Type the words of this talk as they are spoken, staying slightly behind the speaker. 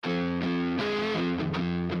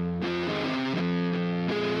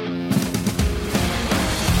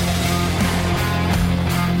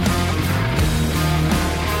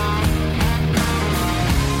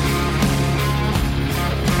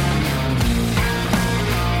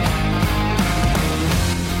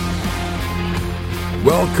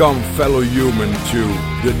Welcome, fellow human, to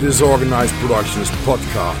the Disorganized Productions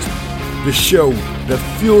podcast, the show that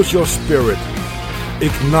fuels your spirit,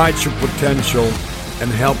 ignites your potential,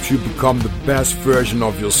 and helps you become the best version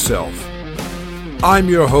of yourself. I'm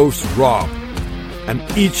your host, Rob, and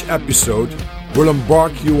each episode will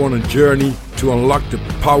embark you on a journey to unlock the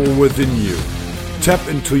power within you, tap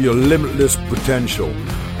into your limitless potential,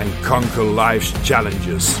 and conquer life's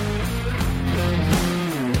challenges.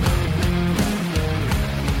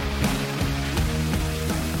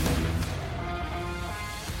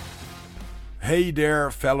 Hey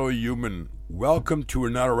there, fellow human. Welcome to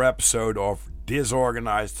another episode of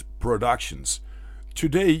Disorganized Productions.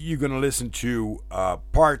 Today you're going to listen to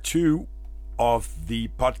part 2 of the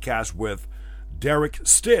podcast with Derek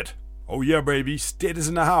Stitt. Oh yeah, baby, Stitt is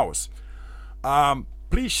in the house.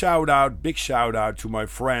 Big shout out to my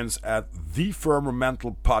friends at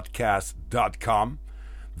thefirmamentalpodcast.com.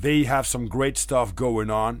 They have some great stuff going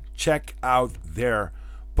on. Check out their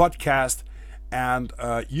podcast. And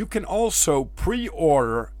you can also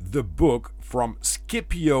pre-order the book from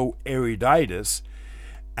Scipio Eriditis,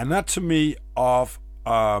 Anatomy of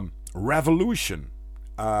Revolution,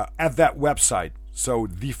 at that website. So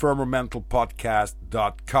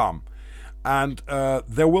thefirmamentalpodcast.com. And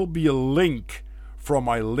there will be a link from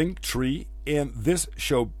my link tree in this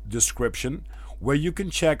show description where you can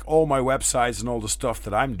check all my websites and all the stuff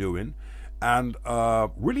that I'm doing. And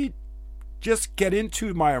really just get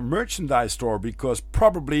into my merchandise store, because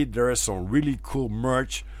probably there is some really cool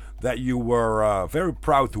merch that you were very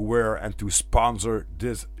proud to wear and to sponsor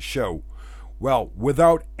this show. Well,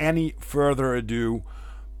 without any further ado,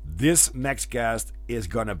 this next guest is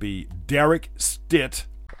gonna be Derek Stitt.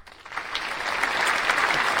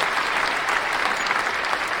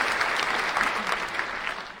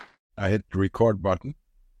 I hit the record button.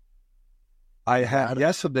 I had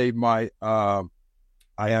yesterday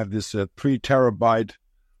I have this 3 terabyte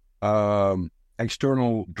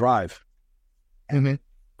external drive, and it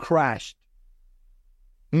crashed.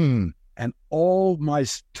 And all my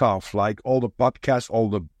stuff, like all the podcasts, all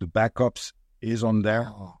the backups, is on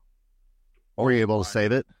there. Were you able to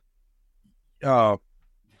save it? Yeah,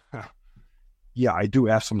 I do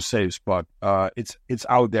have some saves, but it's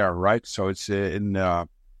out there, right? So it's on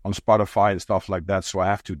Spotify and stuff like that. So I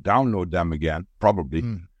have to download them again,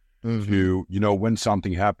 probably. To when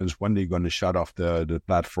something happens, when they're going to shut off the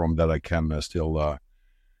platform, that I can still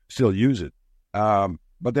use it. But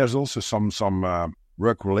there's also some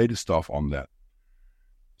work related stuff on that.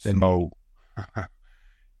 So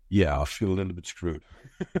yeah, I feel a little bit screwed.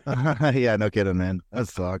 Yeah, no kidding, man. That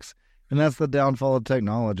sucks. And that's the downfall of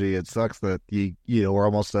technology. It sucks that we're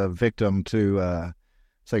almost a victim to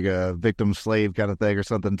it's like a victim slave kind of thing or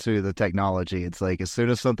something to the technology. It's like as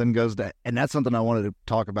soon as something goes down, and that's something I wanted to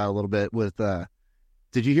talk about a little bit with.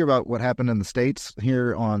 Did you hear about what happened in the States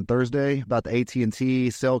here on Thursday about the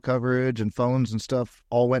AT&T cell coverage and phones and stuff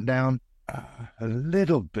all went down? A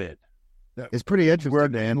little bit. It's pretty interesting. We're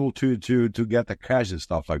able to get the cash and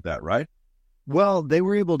stuff like that, right? Well, they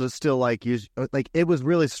were able to still use, it was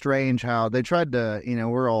really strange how they tried to,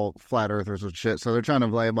 we're all flat earthers and shit. So they're trying to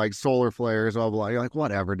blame solar flares, blah, blah, blah. You're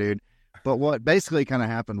whatever, dude. But what basically kind of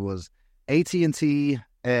happened was AT&T,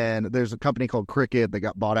 and there's a company called Cricket that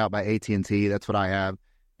got bought out by AT&T. That's what I have.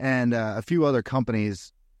 And a few other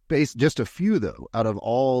companies, just a few though, out of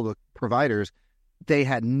all the providers, they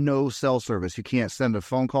had no cell service. You can't send a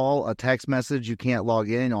phone call, a text message. You can't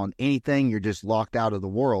log in on anything. You're just locked out of the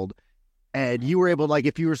world. And you were able,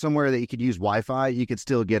 if you were somewhere that you could use Wi-Fi, you could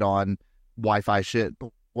still get on Wi-Fi shit,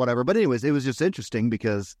 whatever. But anyways, it was just interesting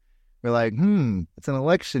because we're like, it's an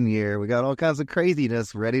election year. We got all kinds of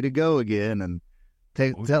craziness ready to go again. And,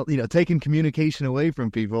 taking communication away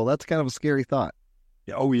from people, that's kind of a scary thought.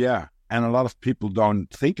 Oh, yeah. And a lot of people don't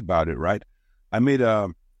think about it, right? I made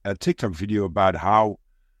a TikTok video about how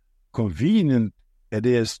convenient it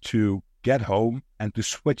is to get home and to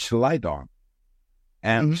switch the light on.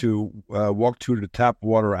 And to walk to the tap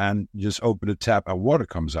water and just open the tap and water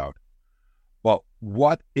comes out. Well,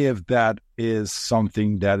 what if that is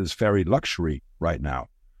something that is very luxury right now?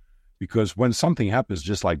 Because when something happens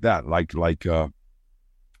just like that, what's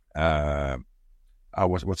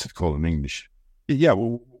it called in English? Yeah,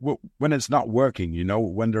 when it's not working,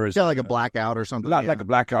 when there is... Yeah, like a blackout or something. Like a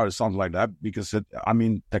blackout or something like that, because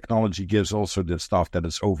technology gives also the stuff that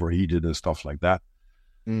is overheated and stuff like that.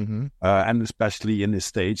 And especially in the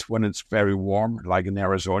States when it's very warm, like in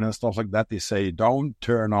Arizona and stuff like that, they say don't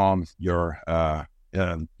turn on your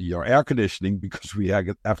air conditioning because we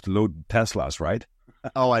have to load Teslas, right?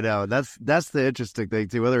 Oh, I know. That's the interesting thing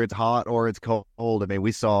too. Whether it's hot or it's cold. I mean,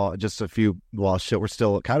 we saw just a few. Well, shit, we're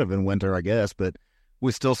still kind of in winter, I guess. But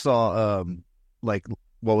we still saw like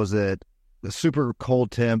what was it? The super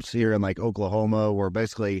cold temps here in like Oklahoma, where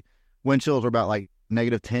basically wind chills were about like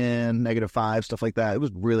 -10, -5, stuff like that. It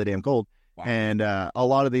was really damn cold. Wow. And a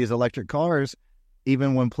lot of these electric cars,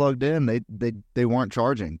 even when plugged in, they weren't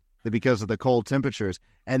charging because of the cold temperatures.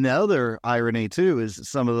 And the other irony too is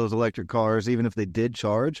some of those electric cars, even if they did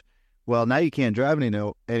charge, well, now you can't drive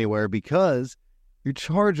anywhere because your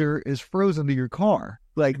charger is frozen to your car.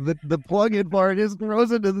 Like the plug-in part is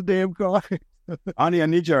frozen to the damn car. Ani, I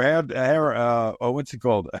need your hair. What's it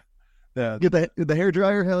called? Get the hair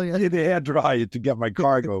dryer. Hell yeah, the hair dryer to get my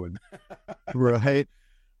car going. Right.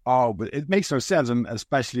 Oh, but it makes no sense, and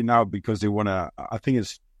especially now because they want to. I think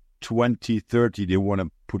it's 2030. They want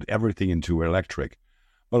to put everything into electric.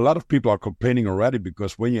 But a lot of people are complaining already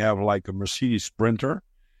because when you have like a Mercedes Sprinter.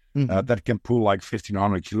 That can pull like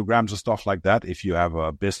 1,500 kilograms of stuff like that. If you have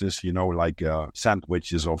a business, like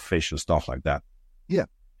sandwiches or fish and stuff like that. Yeah.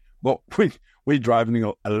 Well, we're driving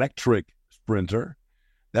an electric Sprinter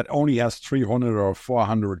that only has 300 or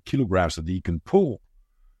 400 kilograms that you can pull.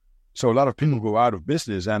 So a lot of people go out of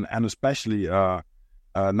business, and especially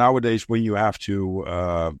nowadays when you have to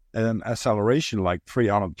an acceleration like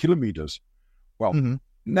 300 kilometers. Well,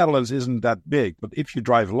 Netherlands isn't that big, but if you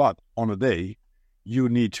drive a lot on a day, you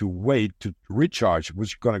need to wait to recharge, which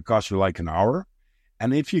is going to cost you like an hour.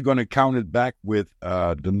 And if you're going to count it back with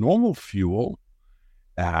the normal fuel,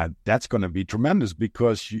 that's going to be tremendous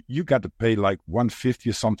because you got to pay like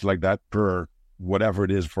 150 or something like that per whatever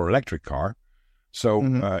it is for electric car. So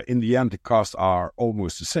in the end, the costs are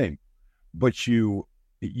almost the same. But you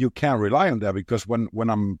can't rely on that because when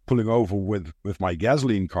I'm pulling over with my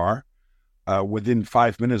gasoline car, within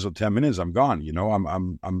 5 minutes or 10 minutes, I'm gone.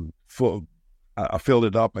 I'm full. I filled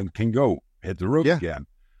it up and can go hit the road again.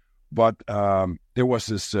 But there was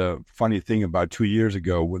this funny thing about 2 years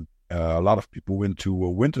ago when a lot of people went to a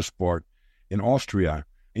winter sport in Austria.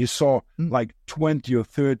 And you saw like 20 or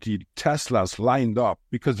 30 Teslas lined up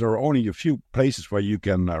because there are only a few places where you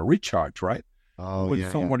can recharge, right? Oh, when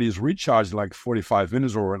somebody is recharged like 45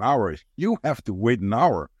 minutes or an hour, you have to wait an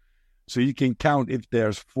hour. So you can count if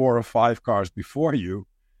there's 4 or 5 cars before you.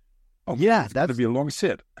 Oh, yeah, that's going to be a long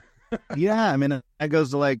sit. Yeah, I mean, that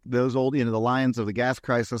goes to like those old, the lions of the gas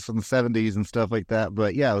crisis in the 70s and stuff like that.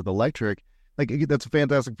 But yeah, with electric, like that's a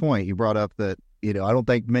fantastic point. You brought up that, I don't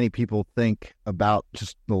think many people think about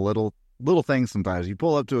just the little things sometimes. You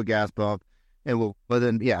pull up to a gas pump and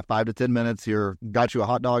within 5 to 10 minutes, got you a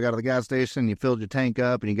hot dog out of the gas station, you filled your tank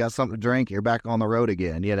up and you got something to drink, you're back on the road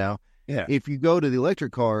again, Yeah. If you go to the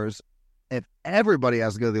electric cars, if everybody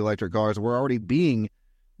has to go to the electric cars, we're already being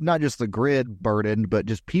not just the grid burdened, but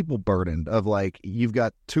just people burdened of like, you've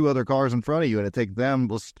got 2 other cars in front of you and it takes them,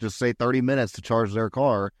 let's just say 30 minutes to charge their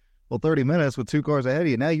car. Well, 30 minutes with 2 cars ahead of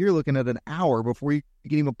you. Now you're looking at an hour before you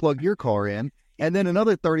can even plug your car in. And then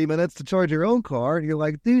another 30 minutes to charge your own car. And you're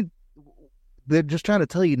like, dude, they're just trying to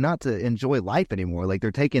tell you not to enjoy life anymore. Like they're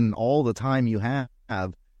taking all the time you have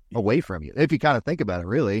away from you. If you kind of think about it,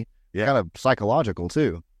 really. Yeah. Kind of psychological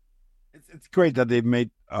too. It's great that they've made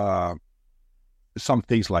some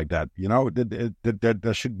things like that,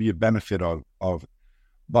 there should be a benefit of,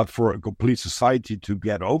 but for a complete society to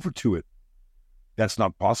get over to it, that's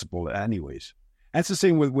not possible anyways. And it's the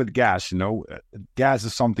same with gas, gas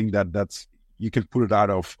is something that's, you can put it out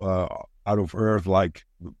of earth like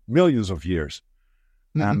millions of years.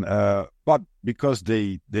 And, but because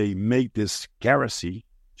they make this scarcity,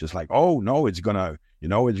 just like, oh no, it's gonna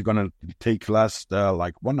take last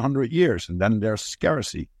like 100 years and then there's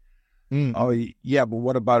scarcity. Oh, yeah, but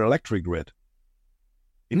what about electric grid?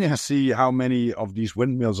 You see how many of these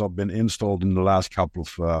windmills have been installed in the last couple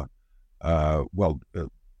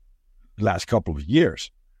of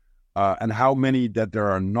years, and how many that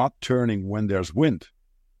there are not turning when there's wind.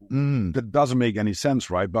 That doesn't make any sense,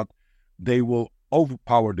 right? But they will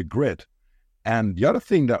overpower the grid. And the other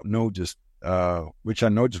thing that which I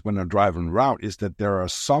noticed when I'm driving around, is that there are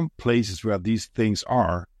some places where these things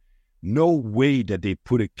are. No way that they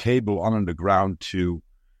put a cable on the ground to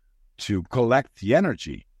collect the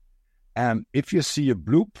energy. And if you see a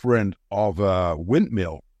blueprint of a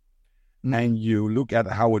windmill and you look at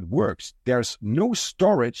how it works, there's no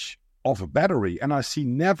storage of a battery. And I see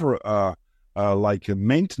never like a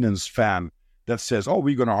maintenance fan that says, oh,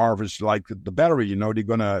 we're going to harvest like the battery, they're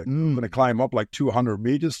going to climb up like 200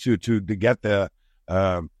 meters to get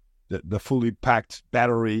the fully packed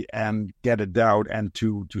battery and get it down and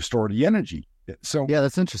to store the energy. So yeah,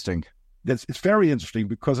 that's interesting. It's very interesting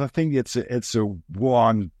because I think it's a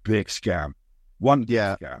one big scam. Big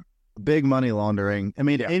scam. Big money laundering. I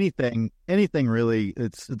mean, anything really.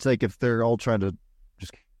 It's like if they're all trying to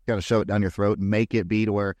just got to shove it down your throat and make it be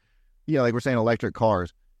to where, like we're saying, electric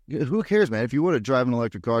cars. Who cares, man? If you want to drive an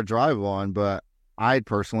electric car, drive one. But I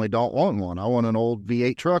personally don't want one. I want an old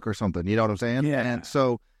V8 truck or something. You know what I'm saying? Yeah. And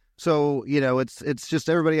so it's just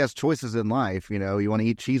everybody has choices in life. You want to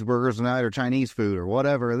eat cheeseburgers tonight or Chinese food or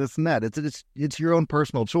whatever, this and that. It's your own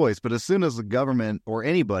personal choice. But as soon as the government or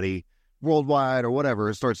anybody worldwide or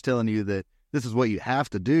whatever starts telling you that this is what you have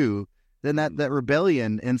to do, then that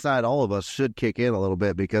rebellion inside all of us should kick in a little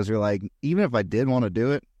bit, because you're like, even if I did want to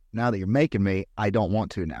do it, now that you're making me, I don't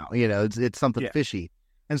want to now. It's something fishy.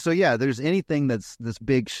 And so, there's anything that's this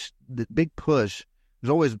big push.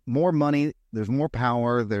 There's always more money. There's more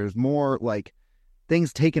power. There's more like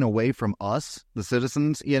things taken away from us, the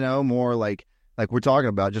citizens, more like we're talking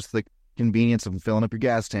about, just the convenience of filling up your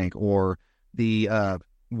gas tank, or the,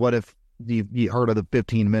 what if you heard of the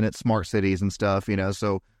 15-minute smart cities and stuff,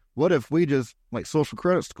 so what if we just, like social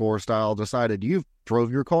credit score style, decided you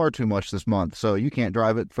drove your car too much this month, so you can't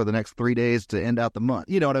drive it for the next 3 days to end out the month?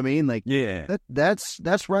 You know what I mean? Like,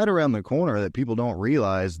 that's right around the corner, that people don't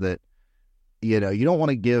realize that, you don't want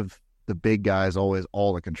to give the big guys always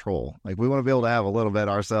all the control. Like, we want to be able to have a little bit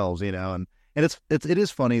ourselves, and it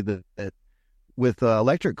is funny that with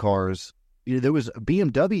electric cars, there was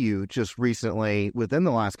BMW just recently, within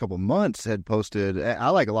the last couple of months, had posted. I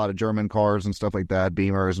like a lot of German cars and stuff like that,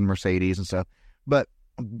 Beamers and Mercedes and stuff. But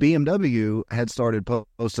BMW had started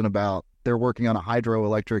posting about they're working on a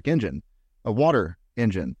hydroelectric engine, a water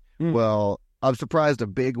engine. Well, I'm surprised a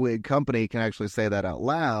bigwig company can actually say that out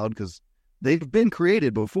loud, because they've been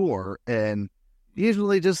created before, and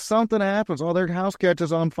usually just something happens. Oh, their house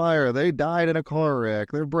catches on fire. They died in a car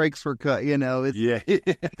wreck. Their brakes were cut.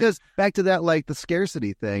 Because back to that, like the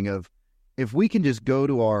scarcity thing of, if we can just go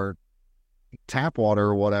to our tap water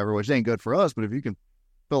or whatever, which ain't good for us, but if you can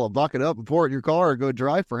fill a bucket up and pour it in your car or go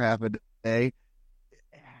drive for half a day,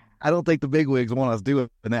 I don't think the bigwigs want us doing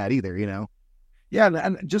that either, Yeah,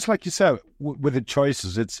 and just like you said, with the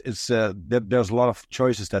choices, it's there's a lot of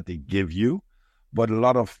choices that they give you, but a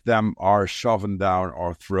lot of them are shoved down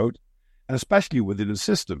our throat, and especially within the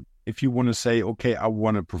system. If you want to say, okay, I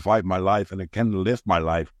want to provide my life and I can live my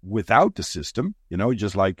life without the system,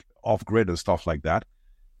 just like off-grid and stuff like that,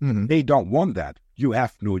 they don't want that. You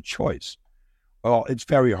have no choice. Well, it's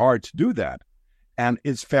very hard to do that, and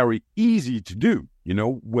it's very easy to do,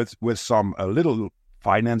 with some a little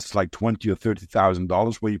finance, like $20,000 or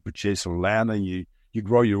 $30,000, where you purchase some land and you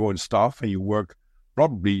grow your own stuff, and you work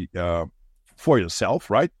probably for yourself,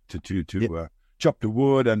 right? To chop the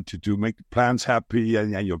wood and to make the plants happy,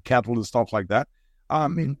 and your cattle and stuff like that. I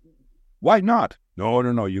mean, why not?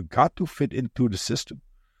 No. You got to fit into the system,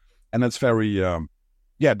 and that's very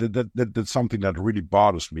that's something that really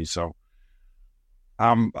bothers me. So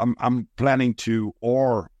I'm planning to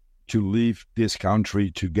leave this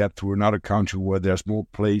country to get to another country where there's more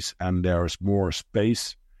place and there's more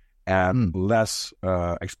space and less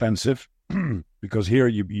expensive, because here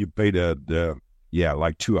you pay the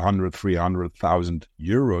like 200,000-300,000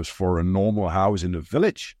 euros for a normal house in a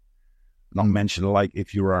village. Not mention, like,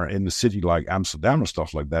 if you are in a city like Amsterdam or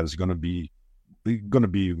stuff like that, it's going to be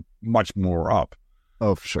much more up.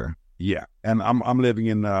 Oh, for sure. Yeah, and I'm living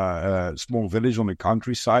in a small village on the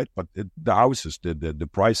countryside, but the houses, the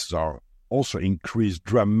prices are also increased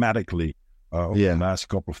dramatically over the last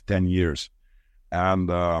couple of 10 years. And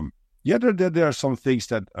there are some things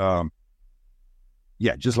that,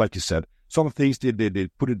 just like you said, some things they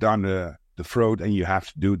put it down the throat, and you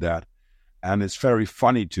have to do that. And it's very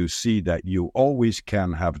funny to see that you always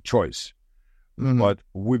can have a choice, but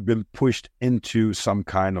we've been pushed into some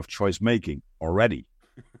kind of choice making already.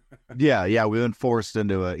 Yeah, we've been forced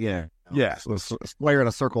into a square in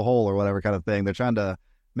a circle hole or whatever kind of thing. They're trying to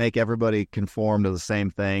make everybody conform to the same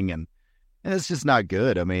thing, and it's just not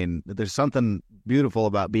good. I mean, there's something beautiful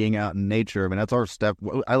about being out in nature. I mean, that's our step.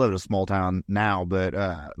 I live in a small town now, but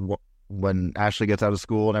when Ashley gets out of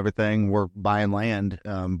school and everything, we're buying land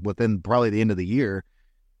within probably the end of the year.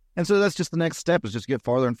 And so that's just the next step, is just get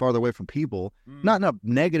farther and farther away from people, not in a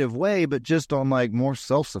negative way, but just on like more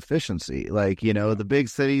self-sufficiency. Like, the big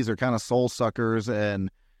cities are kind of soul suckers, and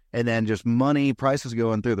then just money, prices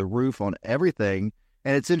going through the roof on everything.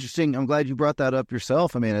 And it's interesting. I'm glad you brought that up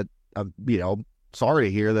yourself. I mean, I'm sorry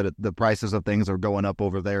to hear that the prices of things are going up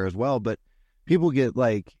over there as well. But people get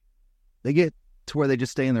to where they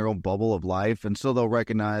just stay in their own bubble of life. And so they'll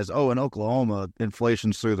recognize, in Oklahoma,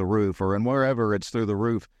 inflation's through the roof, or in wherever it's through the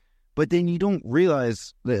roof. But then you don't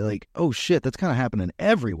realize that, like, oh shit, that's kind of happening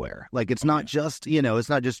everywhere. Like, it's not just, it's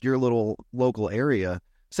not just your little local area.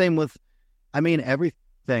 Same with,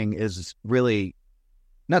 everything is really,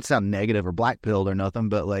 not to sound negative or black-pilled or nothing,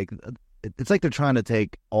 but like it's like they're trying to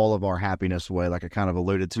take all of our happiness away, like I kind of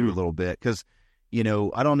alluded to a little bit. Because, I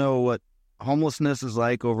don't know what homelessness is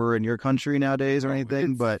like over in your country nowadays or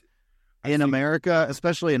anything, but in America,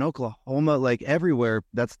 especially in Oklahoma, like everywhere,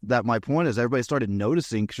 my point is everybody started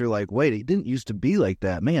noticing because you're like, wait, it didn't used to be like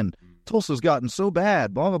that. Man, Tulsa's gotten so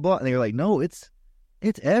bad, blah, blah, blah. And you're like, no, it's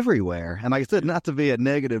everywhere. And like I said, not to be a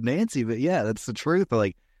negative Nancy, but yeah, that's the truth.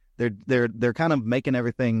 Like they're kind of making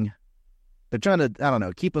everything, they're trying to, I don't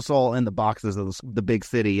know, keep us all in the boxes of the big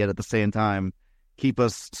city, yet at the same time, keep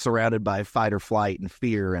us surrounded by fight or flight and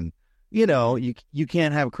fear. And, you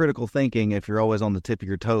can't have critical thinking if you're always on the tip of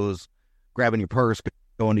your toes, grabbing your purse,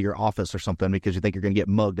 going to your office or something because you think you're going to get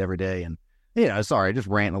mugged every day. And, sorry, just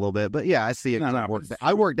ranting a little bit. But yeah, I see it. No,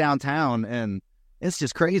 I work downtown and it's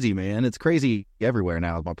just crazy, man. It's crazy everywhere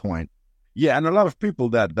now is my point. Yeah, and a lot of people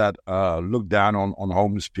that look down on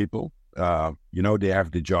homeless people, they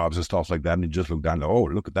have the jobs and stuff like that, and they just look down, oh,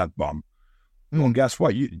 look at that bum. Well, guess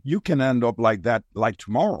what? You can end up like that, like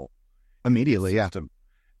tomorrow. Immediately, yeah.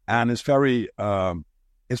 And it's very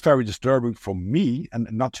disturbing for me,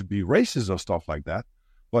 and not to be racist or stuff like that,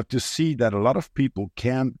 but to see that a lot of people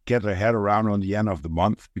can't get their head around on the end of the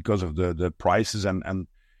month because of the prices, and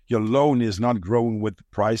your loan is not growing with the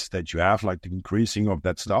price that you have, like the increasing of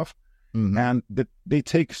that stuff. Mm-hmm. And they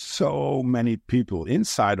take so many people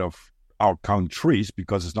inside of our countries,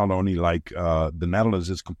 because it's not only like the Netherlands,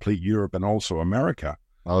 it's complete Europe and also America.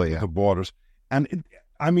 Oh, yeah. The borders. And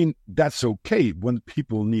that's okay. When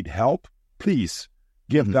people need help, please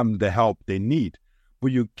give them the help they need.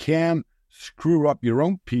 But you can't screw up your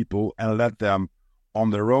own people and let them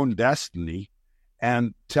on their own destiny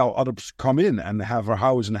and tell others come in and have a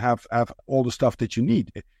house and have all the stuff that you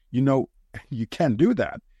need. You can't do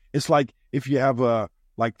that. It's like if you have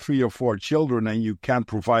like 3 or 4 children and you can't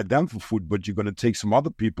provide them for food, but you're going to take some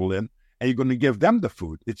other people in and you're going to give them the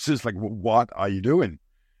food. It's just like, what are you doing?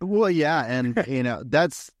 Well, yeah, and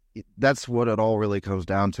that's what it all really comes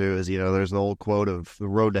down to is, there's the old quote of the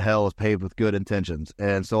road to hell is paved with good intentions.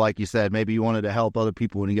 And so like you said, maybe you wanted to help other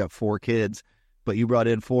people when you got 4 kids, but you brought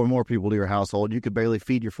in 4 more people to your household. You could barely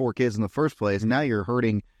feed your 4 kids in the first place. And now you're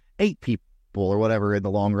hurting 8 people or whatever in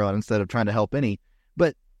the long run instead of trying to help any.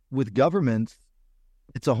 But with governments,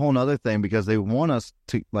 it's a whole nother thing because they want us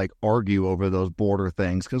to like argue over those border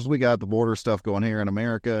things because we got the border stuff going here in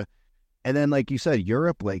America. And then, like you said,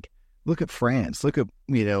 Europe, like, look at France, look at,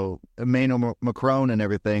 Emmanuel Macron and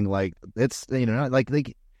everything. Like, it's, like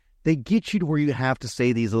they get you to where you have to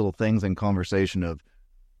say these little things in conversation of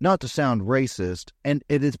not to sound racist. And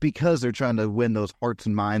it is because they're trying to win those hearts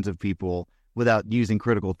and minds of people without using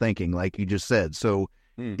critical thinking, like you just said. So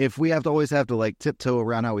if we always have to like tiptoe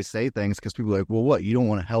around how we say things because people are like, well, what, you don't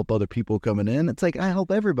want to help other people coming in? It's like, I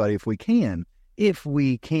help everybody if we can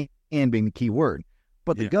being the key word.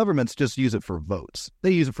 But the governments just use it for votes.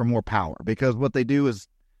 They use it for more power because what they do is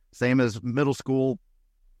same as middle school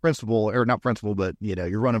principal, or not principal, but,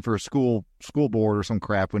 you're running for a school board or some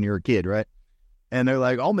crap when you're a kid, right? And they're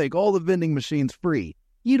like, I'll make all the vending machines free.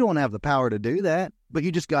 You don't have the power to do that, but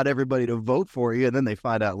you just got everybody to vote for you. And then they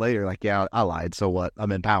find out later, like, yeah, I lied. So what?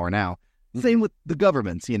 I'm in power now. Same with the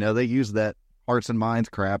governments. They use that hearts and minds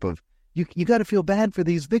crap of, you got to feel bad for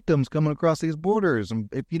these victims coming across these borders. And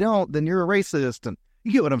if you don't, then you're a racist. And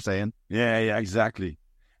you get what I'm saying? Yeah, exactly.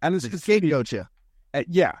 And it's scapegoat you.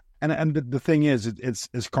 Yeah. And the thing is,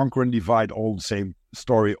 it's conquer and divide, all the same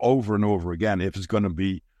story over and over again. If it's going to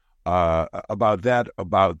be about that,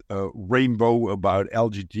 about rainbow, about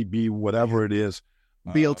LGBT, whatever it is.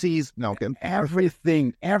 BLTs, no.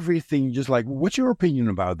 Everything, just like, what's your opinion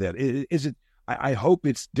about that? Is it, I hope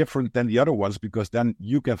it's different than the other ones, because then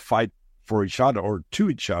you can fight for each other or to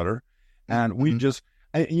each other. And we just,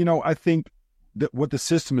 I think that what the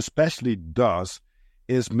system especially does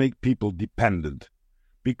is make people dependent.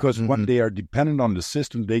 Because when they are dependent on the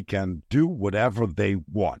system, they can do whatever they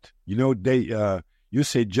want. You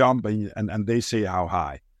say jump and they say how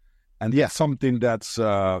high. And that's something that's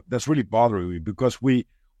really bothering me, because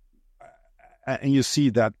and you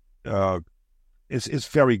see that it's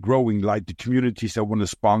very growing, like the communities that want to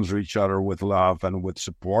sponsor each other with love and with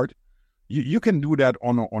support. You can do that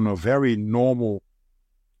on a very normal,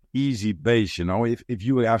 easy base. If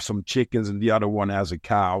you have some chickens and the other one has a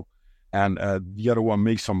cow, and the other one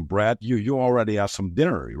makes some bread, you already have some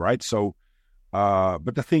dinner, right? So,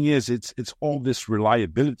 but the thing is, it's all this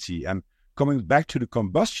reliability. And coming back to the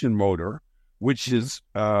combustion motor, which is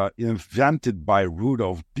invented by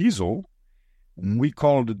Rudolf Diesel, we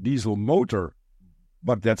call it the diesel motor,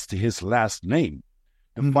 but that's his last name.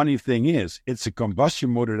 The funny thing is, it's a combustion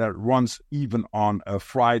motor that runs even on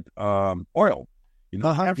fried oil.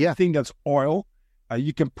 Everything that's oil,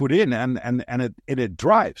 you can put in and it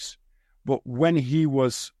drives. But when he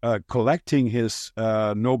was collecting his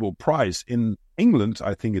Nobel Prize in England,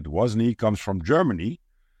 I think it was, and he comes from Germany,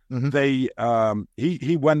 he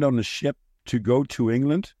went on a ship to go to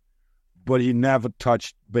England, but he never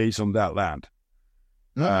touched base on that land.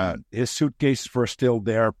 His suitcases were still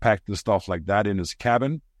there, packed and stuff like that in his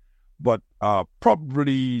cabin, but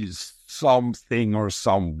probably something or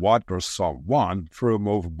somewhat or someone threw him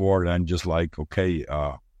overboard and just like, okay,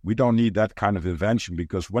 we don't need that kind of invention,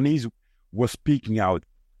 because when he was speaking out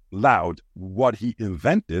loud what he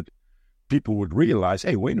invented, people would realize,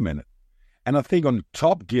 hey, wait a minute. And I think on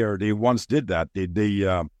Top Gear, they once did that.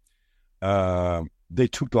 They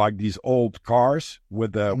took like these old cars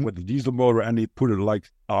with the diesel motor, and they put it like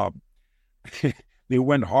they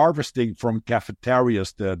went harvesting from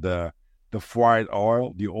cafeterias the fried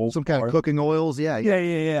oil, the old some kind oil. of cooking oils,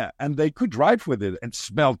 yeah, and they could drive with it. It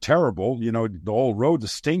smelled terrible, the whole road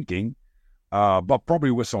is stinking, but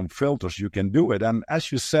probably with some filters you can do it. And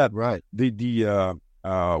as you said, right, the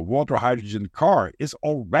water hydrogen car is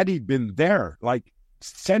already been there like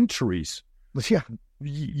centuries. Yeah.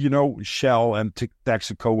 Shell and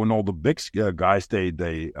Texaco and all the big guys, they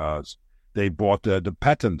bought the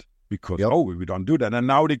patent because we don't do that, and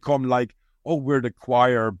now they come like, oh, we're the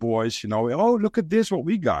choir boys, oh, look at this, what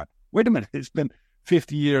we got. Wait a minute, it's been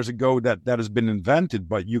 50 years ago that has been invented,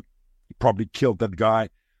 but you probably killed that guy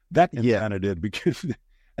that invented it, because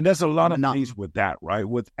and there's a lot of things with that, right?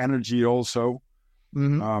 With energy also,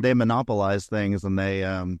 they monopolize things, and they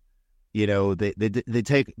they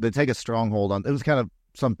take a stronghold on. It was kind of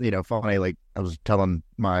something funny. Like I was telling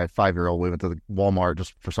my 5-year-old, we went to the Walmart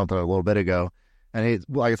just for something a little bit ago, and he,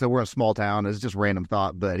 like I said, we're in a small town. It's just random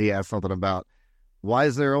thought, but he asked something about why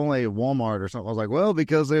is there only Walmart or something. I was like, well,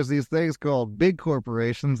 because there's these things called big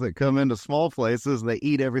corporations that come into small places, they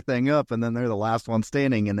eat everything up, and then they're the last one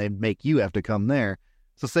standing, and they make you have to come there.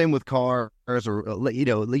 It's the same with cars, or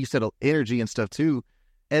you said energy and stuff too.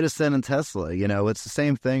 Edison and Tesla, it's the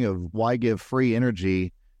same thing of why give free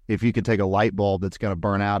energy if you can take a light bulb that's going to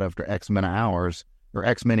burn out after X amount of hours, or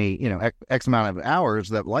X amount of hours,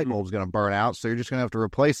 that light bulb's going to burn out. So you're just going to have to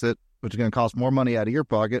replace it, which is going to cost more money out of your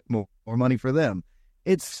pocket, more money for them.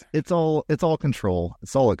 It's all control.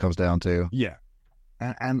 It's all it comes down to. Yeah.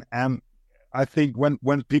 And I think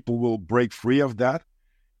when people will break free of that,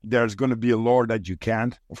 there's going to be a law that you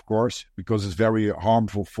can't, of course, because it's very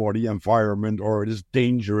harmful for the environment, or it is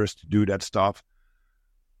dangerous to do that stuff.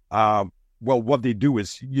 Well, what they do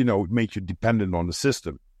is, make you dependent on the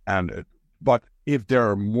system. But if there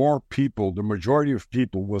are more people, the majority of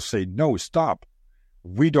people will say, no, stop.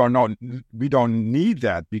 We don't need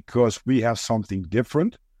that, because we have something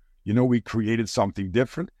different. We created something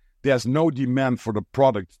different. There's no demand for the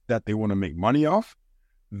product that they want to make money off.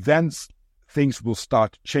 Then things will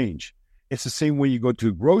start to change. It's the same when you go to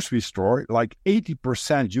a grocery store, like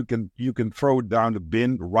 80% you can throw it down the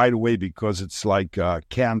bin right away, because it's like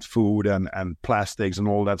canned food and plastics and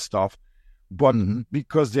all that stuff. But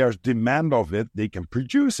because there's demand of it, they can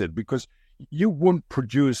produce it, because you wouldn't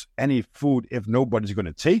produce any food if nobody's going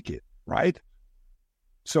to take it, right?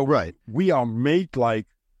 So we are made like,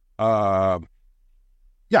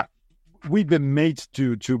 we've been made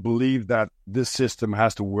to believe that this system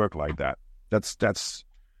has to work like that.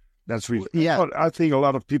 That's really, I think a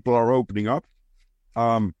lot of people are opening up.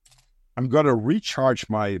 I'm going to recharge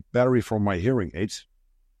my battery from my hearing aids.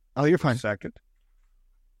 Oh, you're fine. Second.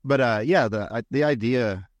 But the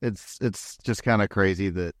idea, it's just kind of crazy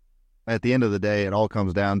that at the end of the day, it all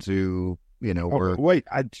comes down to, wait,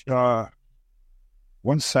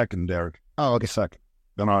 1 second, Derek. Oh, okay. 1 second.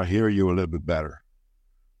 Then I'll hear you a little bit better.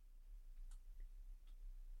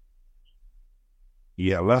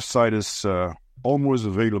 Yeah, left side is almost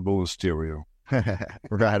available in stereo.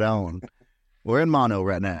 Right on. We're in mono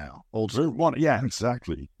right now. Old school. Yeah,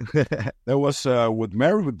 exactly. There was with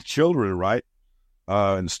Married with Children, right?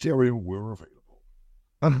 In stereo, we're available.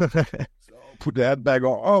 So put the head back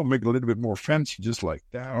on. Oh, make it a little bit more fancy, just like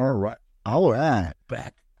that. All right.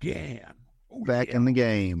 Back again. Back in the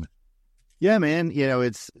game. Yeah, man.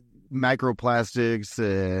 It's microplastics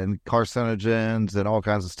and carcinogens and all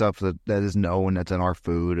kinds of stuff that is known, that's in our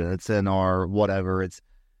food, and it's in our whatever. It's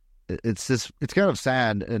kind of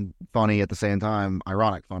sad and funny at the same time,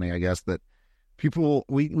 ironic funny, I guess, that people,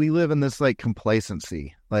 we live in this like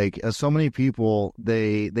complacency. Like, so many people,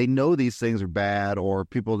 they know these things are bad, or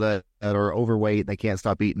people that are overweight, they can't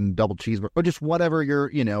stop eating double cheeseburger, or just whatever your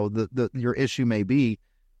your issue may be,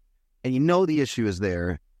 and the issue is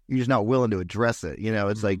there. You're just not willing to address it.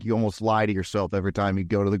 It's like you almost lie to yourself every time you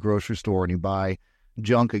go to the grocery store and you buy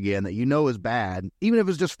junk again that is bad, even if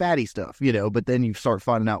it's just fatty stuff, but then you start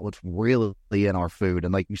finding out what's really in our food.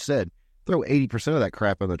 And like you said, throw 80% of that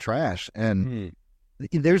crap in the trash. And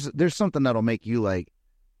there's something that'll make you like,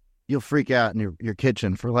 you'll freak out in your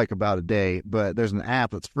kitchen for like about a day, but there's an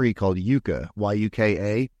app that's free called Yuka,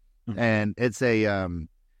 Yuka. And it's a,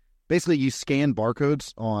 basically you scan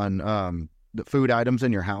barcodes on the food items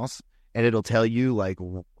in your house, and it'll tell you like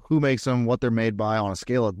who makes them, what they're made by on a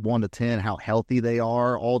scale of 1 to 10, how healthy they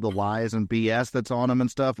are, all the lies and BS that's on them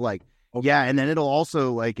and stuff. Like, yeah. And then it'll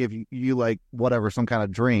also like, if you like whatever, some kind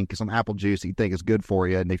of drink, some apple juice that you think is good for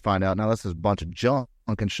you, and they find out, now this is a bunch of junk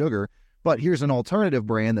and sugar, but here's an alternative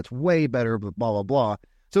brand that's way better, blah, blah, blah.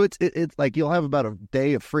 So it's like, you'll have about a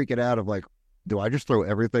day of freaking out of like, do I just throw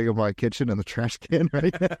everything in my kitchen in the trash can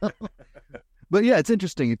right now? But yeah, it's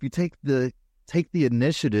interesting. If you take the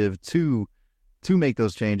initiative to make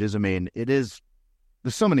those changes, I mean, there's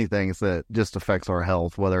so many things that just affects our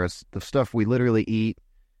health, whether it's the stuff we literally eat,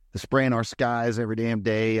 the spray in our skies every damn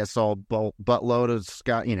day. I saw a buttload of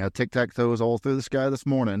sky, tic-tac-toes all through the sky this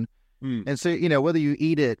morning. And so, whether you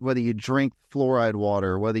eat it, whether you drink fluoride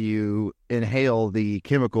water, whether you inhale the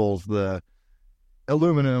chemicals, the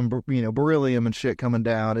aluminum, beryllium and shit coming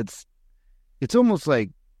down, it's almost like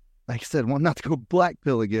I said, well, not to go black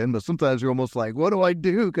pill again, but sometimes you're almost like, what do I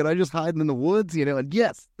do? Can I just hide in the woods? And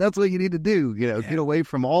yes, that's what you need to do. Get away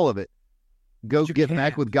from all of it. Get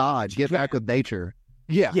back with God, get back with nature.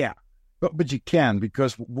 Yeah. Yeah. But you can,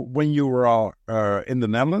 because when you were in the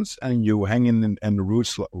Netherlands and you hang in the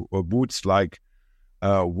woods like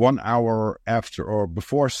 1 hour after or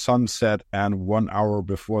before sunset and 1 hour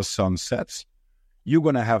before sunsets, you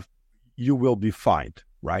will be fined,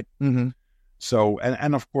 right? Mm-hmm. So,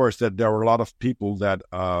 and of course that there are a lot of people that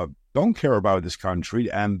don't care about this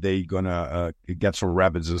country, and they gonna get some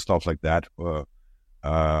rabbits and stuff like that.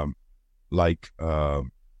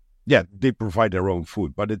 They provide their own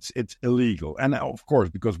food, but it's illegal. And of course,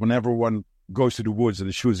 because when everyone goes to the woods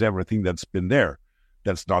and shoots everything that's been there,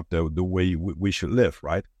 that's not the way we should live,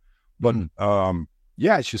 right? But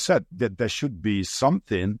as you said, that there should be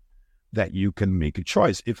something that you can make a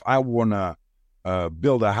choice. If I wanna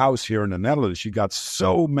build a house here in the Netherlands, you got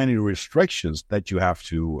so many restrictions that you have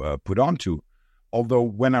to put onto. Although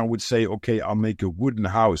when I would say, okay, I'll make a wooden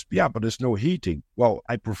house, but there's no heating. Well,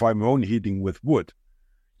 I provide my own heating with wood.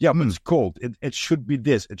 Yeah, but it's cold. It should be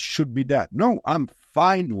this. It should be that. No, I'm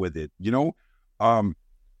fine with it.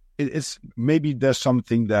 It's maybe there's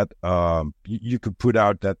something that you could put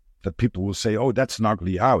out that people will say, oh, that's an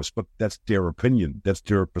ugly house, but that's their opinion. That's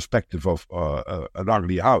their perspective of an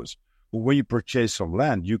ugly house. But when you purchase some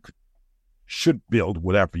land, you should build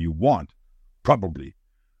whatever you want, probably.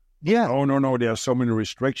 Yeah. Oh, no, there are so many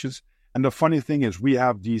restrictions. And the funny thing is, we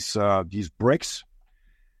have these bricks,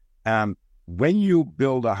 and when you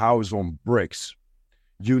build a house on bricks,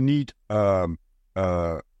 you need a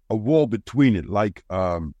wall between it. Like,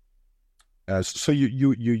 so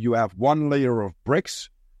you have one layer of bricks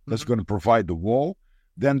that's going to provide the wall.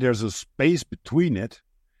 Then there's a space between it,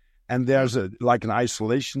 and there's an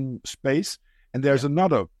isolation space, and there's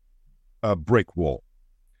another brick wall.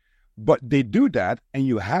 But they do that, and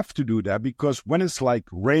you have to do that, because when it's like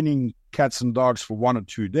raining cats and dogs for 1 or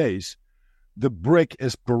 2 days, the brick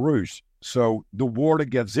is porous. So the water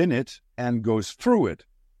gets in it and goes through it.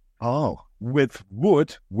 Oh. With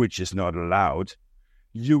wood, which is not allowed,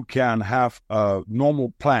 you can have a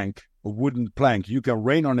normal plank, a wooden plank. You can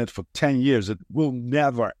rain on it for 10 years. It will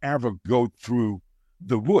never, ever go through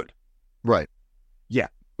the wood. Right. Yeah.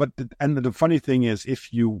 But the funny thing is,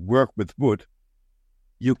 if you work with wood,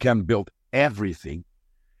 you can build everything.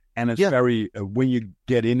 And it's very, when you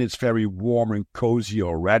get in, it's very warm and cozy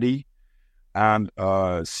already. And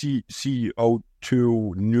CO2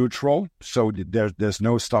 neutral, so there's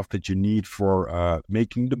no stuff that you need for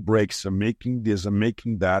making the bricks and making this and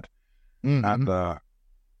making that. And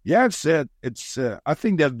it's I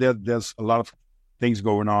think that there's a lot of things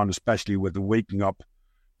going on, especially with the waking up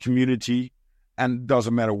community. And it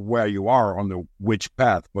doesn't matter where you are on which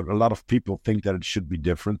path, but a lot of people think that it should be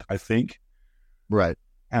different, I think. Right.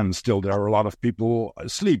 And still, there are a lot of people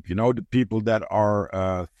asleep, the people that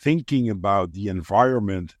are thinking about the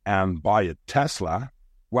environment and buy a Tesla.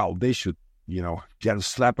 Well, they should, get a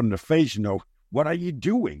slap in the face, what are you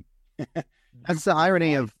doing? That's the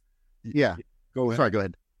irony of, yeah. Go ahead. Sorry, go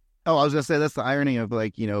ahead. Oh, I was going to say, that's the irony of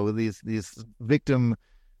these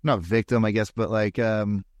not victim, I guess, but like, what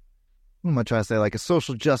am I trying to say? Like a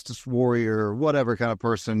social justice warrior or whatever kind of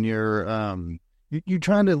person. You're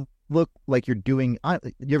trying to look like you're doing.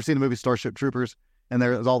 You ever seen the movie Starship Troopers? And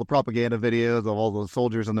there's all the propaganda videos of all the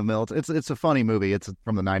soldiers in the military. It's a funny movie. It's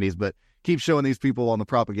from the 90s, but keep showing these people on the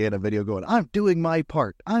propaganda video going, I'm doing my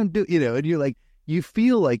part. And you're like, you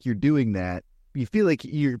feel like you're doing that. You feel like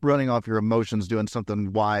you're running off your emotions, doing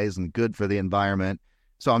something wise and good for the environment.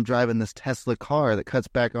 So I'm driving this Tesla car that cuts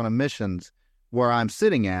back on emissions where I'm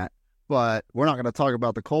sitting at, but we're not going to talk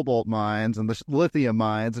about the cobalt mines and the lithium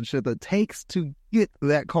mines and shit that takes to get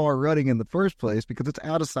that car running in the first place because it's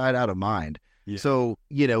out of sight, out of mind. Yeah. So,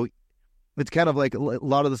 it's kind of like a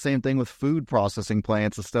lot of the same thing with food processing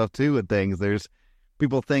plants and stuff too and things. There's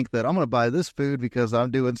people think that I'm going to buy this food because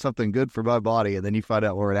I'm doing something good for my body. And then you find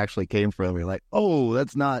out where it actually came from. You're like, oh,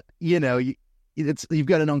 that's not, you've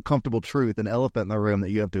got an uncomfortable truth, an elephant in the room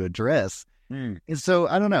that you have to address. And so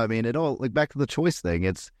I don't know. I mean, it all like back to the choice thing.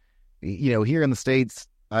 It's, here in the States,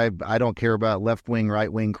 I don't care about left wing,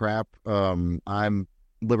 right wing crap. I'm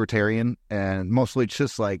libertarian and mostly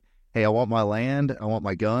just like, hey, I want my land. I want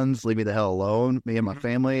my guns. Leave me the hell alone. Me and my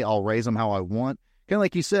family, I'll raise them how I want. Kind of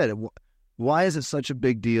like you said, why is it such a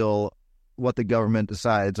big deal what the government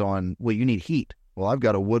decides on, well, you need heat. Well, I've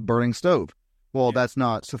got a wood-burning stove. Well, that's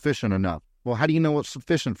not sufficient enough. Well, how do you know what's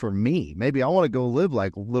sufficient for me? Maybe I want to go live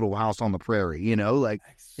like a little house on the prairie, like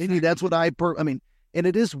maybe that's what I mean, and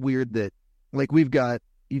it is weird that like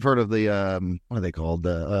you've heard of the, what are they called?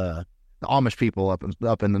 The Amish people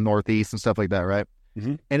up in the Northeast and stuff like that, right?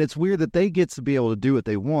 Mm-hmm. And it's weird that they get to be able to do what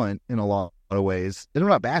they want in a lot of ways. And I'm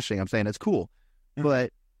not bashing, I'm saying it's cool. Mm-hmm.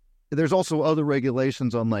 But there's also other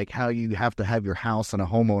regulations on like how you have to have your house in a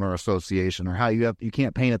homeowner association or how you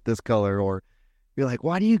can't paint it this color, or you're like,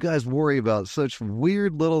 why do you guys worry about such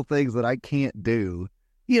weird little things that I can't do?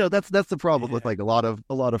 That's the problem with like a lot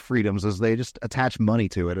of freedoms is they just attach money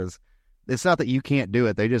to it. It's not that you can't do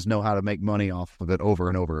it. They just know how to make money off of it over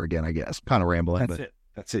and over again, I guess. Kind of rambling.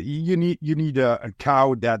 That's it. You need a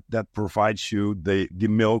cow that provides you the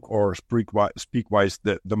milk, or speak wise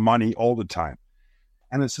the money all the time.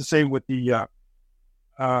 And it's the same with the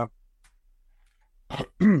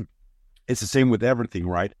it's the same with everything,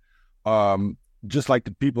 right? Just like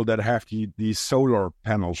the people that have these solar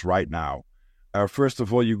panels right now. First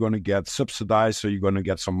of all, you're going to get subsidized, so you're going to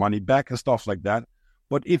get some money back and stuff like that.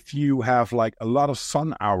 But if you have like a lot of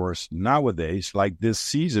sun hours nowadays, like this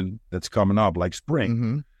season that's coming up, like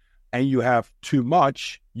spring, and you have too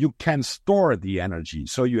much, you can store the energy.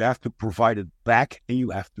 So you have to provide it back and you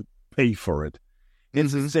have to pay for it.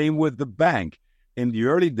 It's the same with the bank. In the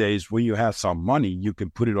early days, when you have some money, you can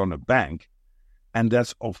put it on a bank. And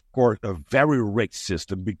that's, of course, a very rigged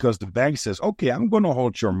system because the bank says, okay, I'm going to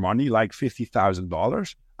hold your money, like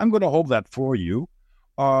 $50,000. I'm going to hold that for you.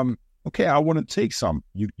 Okay, I want to take some.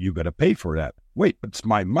 You got to pay for that. Wait, but it's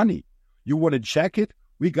my money. You want to check it?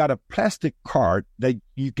 We got a plastic card that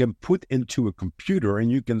you can put into a computer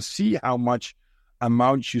and you can see how much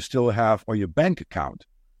amount you still have on your bank account.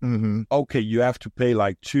 Mm-hmm. Okay, you have to pay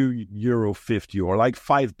like €2.50 or like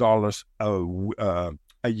 $5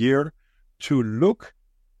 a year to look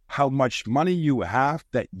how much money you have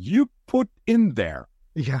that you put in there.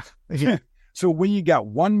 Yeah. So when you got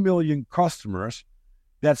 1 million customers,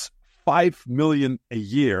 that's 5 million a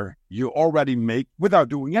year you already make without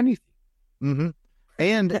doing anything. Mm-hmm.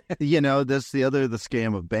 And, that's the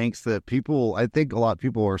scam of banks that I think a lot of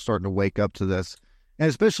people are starting to wake up to this. And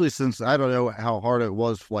especially since I don't know how hard it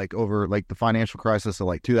was like over like the financial crisis of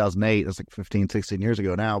like 2008, that's like 15, 16 years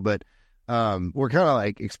ago now. But we're kind of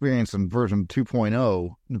like experiencing version 2.0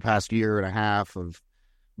 in the past year and a half of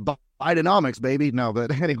Bidenomics, baby. No,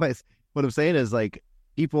 but anyways, what I'm saying is like,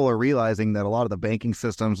 people are realizing that a lot of the banking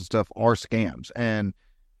systems and stuff are scams, and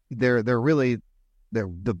the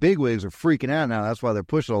bigwigs are freaking out now. That's why they're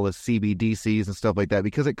pushing all this CBDCs and stuff like that,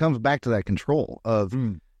 because it comes back to that control of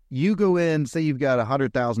you go in, say you've got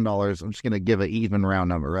 $100,000. I'm just going to give an even round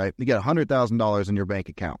number, right? You got $100,000 in your bank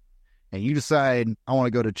account, and you decide I want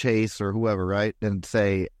to go to Chase or whoever, right, and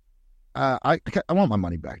say I want my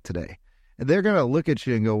money back today, and they're going to look at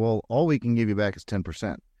you and go, well, all we can give you back is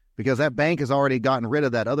 10%. Because that bank has already gotten rid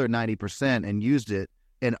of that other 90% and used it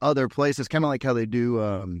in other places, kind of like how they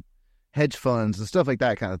do hedge funds and stuff like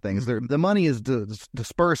that kind of things. The money is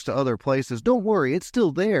dispersed to other places. Don't worry, it's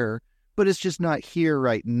still there, but it's just not here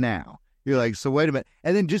right now. You're like, so wait a minute.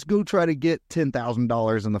 And then just go try to get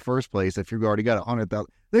 $10,000 in the first place if you've already got $100,000.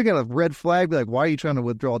 They're going to red flag, be like, why are you trying to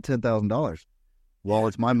withdraw $10,000? Well,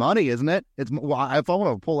 it's my money, isn't it? If I want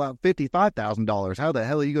to pull out $55,000, how the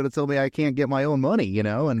hell are you going to tell me I can't get my own money,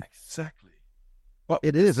 And exactly. Well,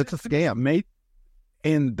 it's a scam. Made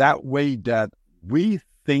in that way that we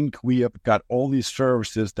think we have got all these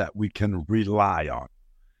services that we can rely on.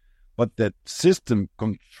 But that system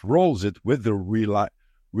controls it with the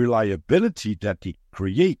reliability that they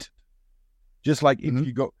create. Just like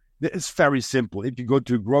if It's very simple. If you go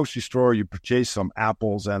to a grocery store, you purchase some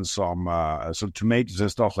apples and some tomatoes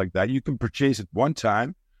and stuff like that. You can purchase it one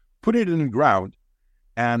time, put it in the ground,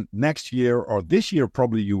 and next year or this year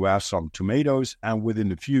probably you have some tomatoes, and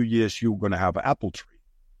within a few years you're going to have an apple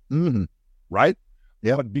tree, right?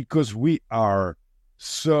 Yeah. But because we are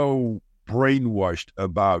so brainwashed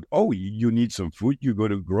about, you need some food, you go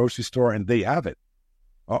to a grocery store and they have it.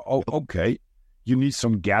 Okay. You need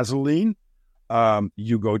some gasoline.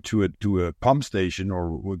 You go to a pump station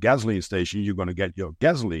or a gasoline station, you're going to get your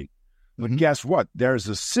gasoline. But guess what? There's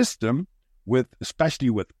a system especially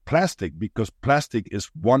with plastic, because plastic is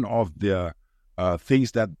one of the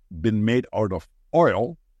things that been made out of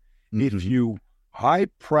oil. If you high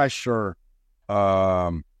pressure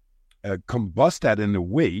combust that in a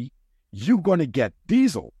way, you're going to get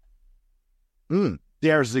diesel.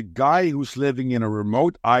 There's a guy who's living in a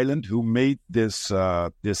remote island who made this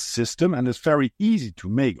system, and it's very easy to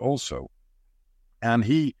make also. And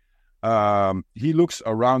he looks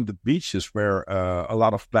around the beaches where a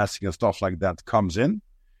lot of plastic and stuff like that comes in.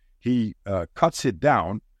 He cuts it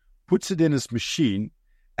down, puts it in his machine,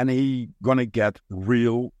 and he's gonna get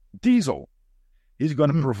real diesel. He's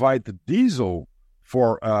gonna provide the diesel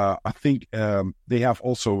for. I think they have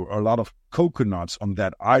also a lot of coconuts on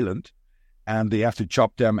that island. And they have to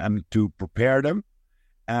chop them and to prepare them.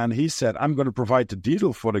 And he said, I'm going to provide the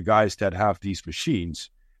diesel for the guys that have these machines.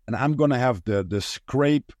 And I'm going to have the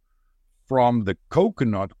scrape from the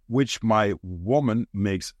coconut, which my woman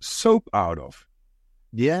makes soap out of.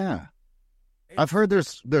 Yeah. I've heard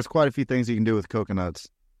there's quite a few things you can do with coconuts.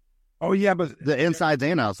 Oh, yeah. But the insides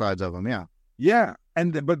and outsides of them, yeah. Yeah.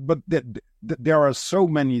 But there are so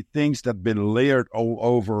many things that have been layered all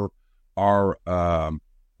over our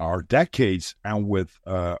decades and with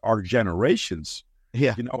our generations.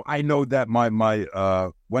 Yeah. I know that my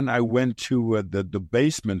when I went to the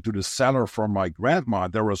basement, to the cellar for my grandma,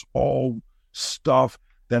 there was all stuff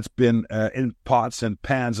that's been in pots and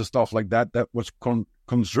pans and stuff like that was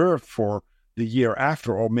conserved for the year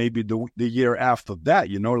after, or maybe the year after that,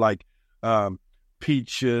 like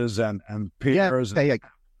peaches and pears. Yeah.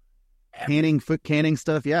 Canning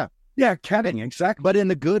stuff, yeah. Yeah, canning, exactly. But in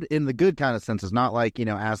the good kind of sense, it's not like,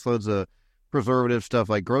 ass loads of preservative stuff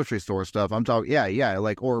like grocery store stuff. I'm talking,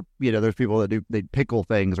 like, or, there's people that they pickle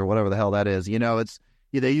things or whatever the hell that is. It's,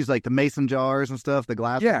 they use like the mason jars and stuff, the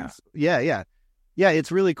glass ones. Yeah.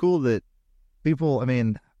 It's really cool that people,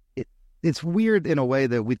 it's weird in a way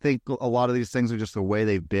that we think a lot of these things are just the way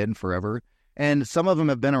they've been forever. And some of them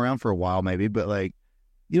have been around for a while, maybe, but like,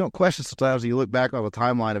 you don't question sometimes you look back on the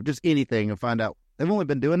timeline of just anything and find out, they've only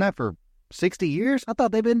been doing that for 60 years? I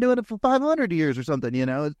thought they've been doing it for 500 years or something,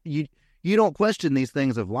 You don't question these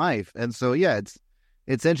things of life. And so, yeah,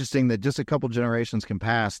 it's interesting that just a couple generations can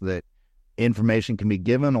pass that information can be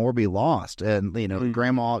given or be lost. And,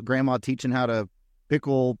 grandma teaching how to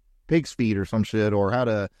pickle pig's feet or some shit, or how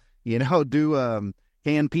to, do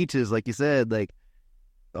canned peaches, like you said. Like,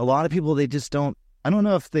 a lot of people, they just don't, I don't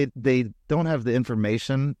know if they don't have the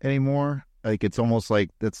information anymore. Like, it's almost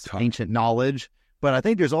like that's ancient knowledge. But I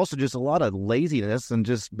think there's also just a lot of laziness and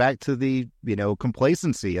just back to the,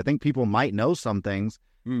 complacency. I think people might know some things,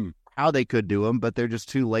 how they could do them, but they're just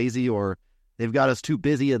too lazy, or they've got us too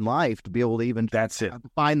busy in life to be able to even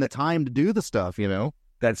find the time to do the stuff,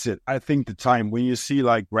 That's it. I think the time when you see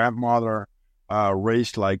like grandmother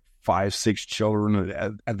raised like 5-6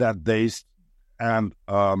 children at that days, and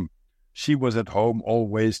she was at home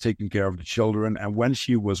always taking care of the children. And when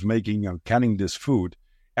she was making canning this food,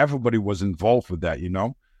 everybody was involved with that,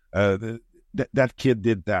 that kid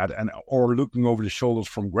did that, or looking over the shoulders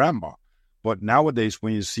from grandma. But nowadays,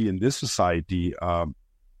 when you see in this society,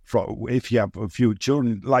 if you have a few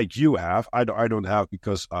children like you have, I don't have,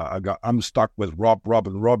 because I'm stuck with Rob,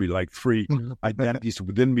 and Robbie, like 3 identities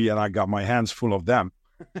within me, and I got my hands full of them.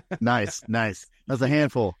 Nice. That's a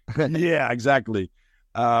handful. Yeah, exactly.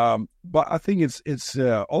 But I think it's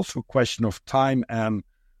also a question of time, and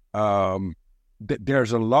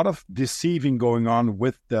there's a lot of deceiving going on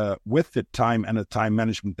with the time and the time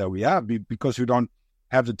management that we have, because we don't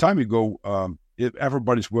have the time. We go, if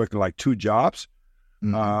everybody's working like 2 jobs,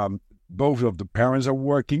 both of the parents are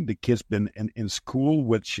working. The kids been in school,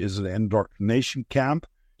 which is an indoctrination camp,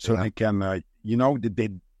 so they can,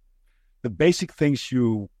 the basic things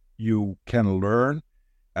you can learn,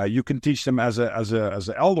 you can teach them as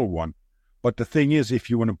an elder one. But the thing is, if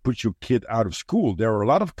you want to put your kid out of school, there are a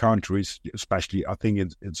lot of countries, especially I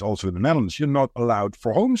think it's also in the Netherlands, you're not allowed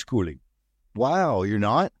for homeschooling. Wow, you're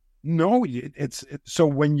not? No, so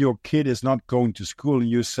when your kid is not going to school and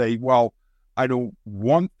you say, well, I don't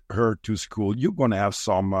want her to school, you're going to have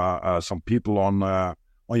some people on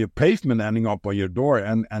on your pavement, ending up on your door,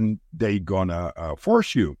 and they gonna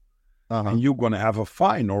force you, and you're gonna have a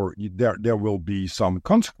fine, or there will be some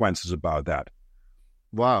consequences about that.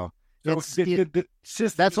 Wow. So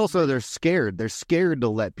That's also, they're scared. They're scared to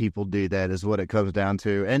let people do that is what it comes down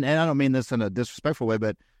to. And I don't mean this in a disrespectful way,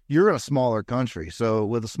 but you're in a smaller country. So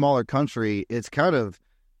with a smaller country, it's kind of,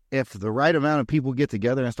 if the right amount of people get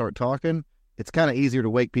together and start talking, it's kind of easier to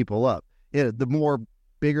wake people up. The more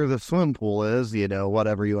bigger the swimming pool is,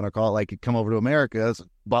 whatever you want to call it, like you come over to America, it's a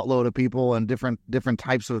buttload of people and different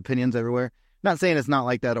types of opinions everywhere. Not saying it's not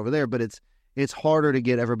like that over there, but it's harder to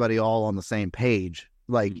get everybody all on the same page.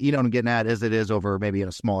 Like, you know what I'm getting at, as it is over maybe in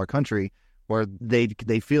a smaller country where they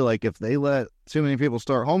feel like if they let too many people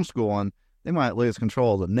start homeschooling, they might lose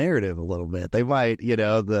control of the narrative a little bit. They might,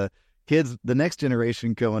 the kids, the next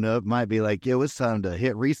generation coming up might be like, yo, it's time to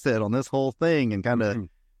hit reset on this whole thing, and kind of,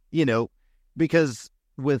 because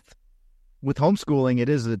with homeschooling, it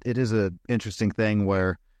is a interesting thing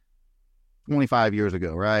where 25 years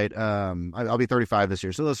ago, right? I'll be 35 this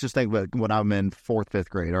year. So let's just think about when I'm in 4th, 5th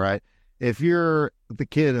grade. All right. If you're the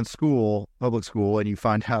kid in school, public school, and you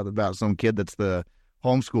find out about some kid that's the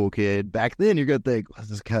homeschool kid, back then you're going to think, well,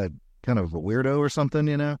 this is kind of a weirdo or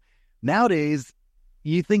something, Nowadays,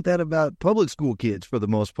 you think that about public school kids for the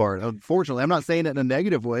most part. Unfortunately, I'm not saying it in a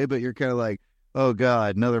negative way, but you're kind of like, oh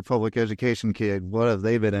God, another public education kid. What have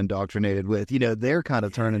they been indoctrinated with? They're kind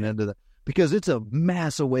of turning into that, because it's a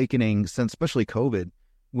mass awakening since especially COVID,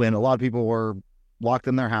 when a lot of people were locked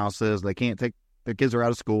in their houses. They can't take their kids are out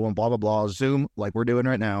of school and blah, blah, blah, Zoom like we're doing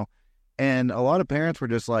right now. And a lot of parents were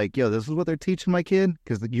just like, yo, this is what they're teaching my kid,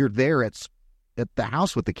 because you're there at the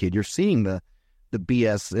house with the kid. You're seeing the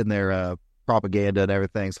BS in their propaganda and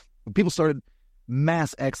everything. So people started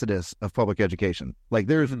mass exodus of public education. Like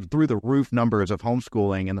there's through the roof numbers of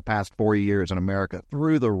homeschooling in the past 4 years in America,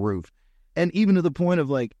 through the roof. And even to the point of,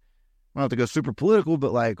 like, I don't have to go super political,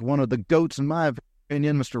 but like one of the goats in my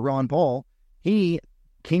opinion, Mr. Ron Paul, he,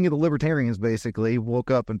 king of the libertarians, basically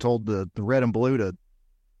woke up and told the red and blue to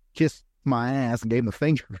kiss my ass and gave him the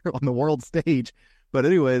finger on the world stage. But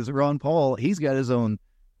anyways, Ron Paul, he's got his own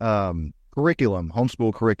curriculum,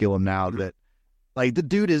 homeschool curriculum now, that like the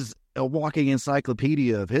dude is a walking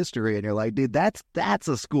encyclopedia of history. And you're like, dude, that's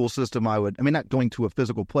a school system not going to a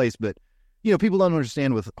physical place, but people don't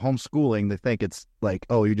understand with homeschooling. They think it's like,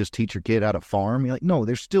 oh, you just teach your kid how to farm. You're like, no,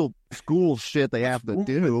 there's still school shit they have to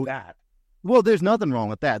do. That. Well, there's nothing wrong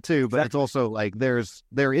with that too, but It's also like there is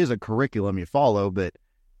a curriculum you follow, but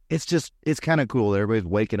it's kind of cool. Everybody's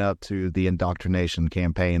waking up to the indoctrination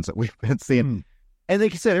campaigns that we've been seeing. And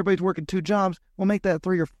like you said, everybody's working 2 jobs. We'll make that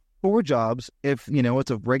 3 or 4 jobs if,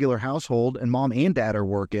 it's a regular household and mom and dad are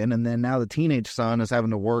working. And then now the teenage son is having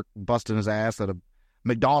to work, busting his ass at a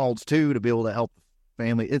McDonald's too, to be able to help the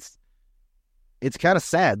family. It's kind of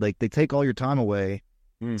sad. Like they take all your time away.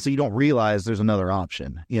 So you don't realize there's another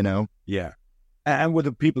option, Yeah. And with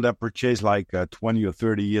the people that purchased like 20 or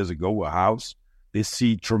 30 years ago a house, they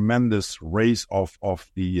see tremendous raise of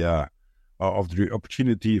the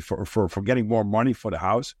opportunity for getting more money for the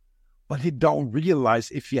house. But they don't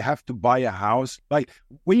realize if you have to buy a house, like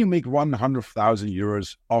when you make 100,000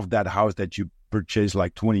 euros of that house that you purchased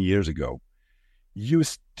like 20 years ago, you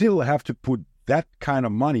still have to put that kind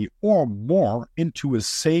of money or more into a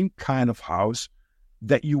same kind of house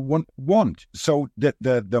that you want. So that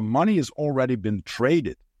the money has already been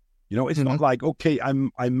traded. It's not like, okay,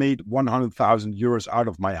 I made 100,000 euros out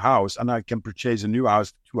of my house and I can purchase a new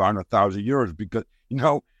house 200,000 euros, because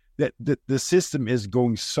that the system is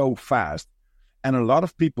going so fast. And a lot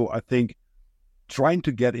of people, I think, trying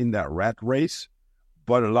to get in that rat race,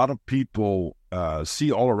 but a lot of people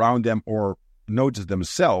see all around them or notice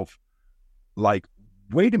themselves like,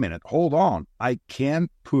 wait a minute, hold on. I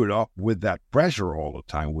can't put up with that pressure all the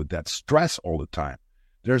time, with that stress all the time.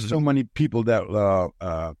 There's so many people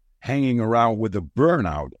that hanging around with a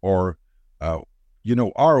burnout or,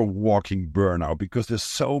 are walking burnout, because there's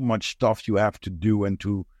so much stuff you have to do and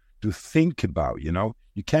to think about, You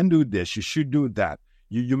can do this, you should do that.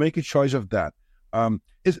 You make a choice of that.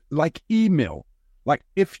 It's like email. Like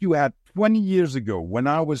if you had 20 years ago when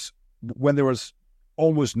there was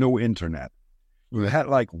almost no internet, you had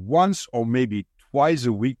like once or maybe twice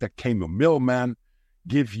a week that came a mailman,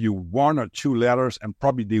 give you 1 or 2 letters, and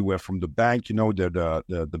probably they were from the bank,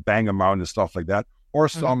 the bank amount and stuff like that, or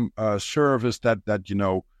some service that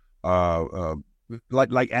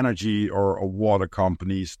like energy or a water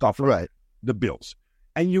company, stuff like the bills.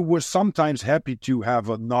 And you were sometimes happy to have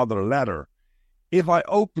another letter. If I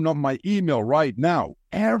open up my email right now,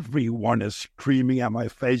 everyone is screaming at my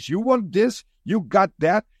face, you want this? You got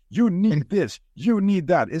that? You need this, you need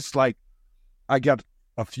that. It's like I got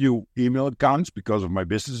a few email accounts because of my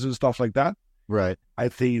business and stuff like that. Right. I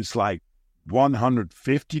think it's like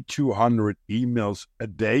 150, 200 emails a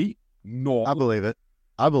day. No, I believe it.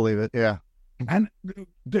 Yeah. and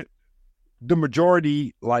the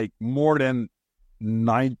majority, like more than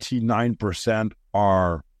 99%,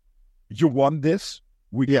 are, you want this?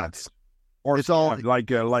 We got it. Or it's all like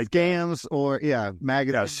scams or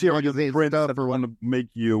serious prince that want to make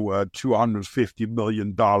you $250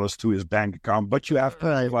 million to his bank account, but you have to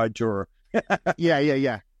provide your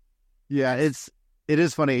yeah. It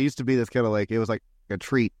is funny. It used to be this kind of like, it was like a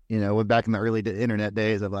treat, back in the early internet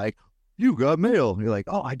days of like, you got mail. You're like,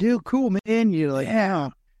 oh, I do, cool, man. You're like, yeah.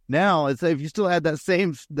 Now it's, if you still had that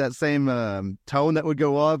same tone that would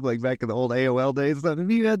go off, like back in the old AOL days,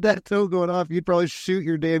 if you had that tone going off, you'd probably shoot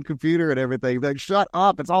your damn computer and everything. Like, shut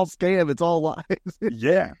up! It's all scam. It's all lies.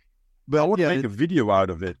 Yeah, but I want to make a video out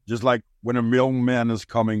of it. Just like when a mailman is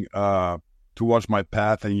coming towards my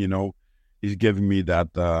path, and he's giving me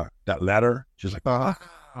that letter, just like wow.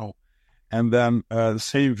 And then the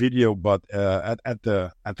same video, but at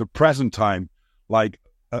the present time, like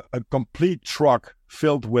a complete truck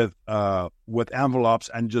filled with envelopes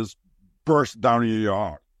and just burst down in your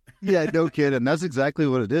yard. Yeah, no kidding. That's exactly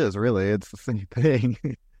what it is, really. It's the same thing.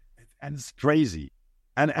 And it's crazy.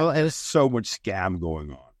 And there's so much scam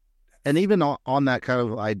going on. And even on that kind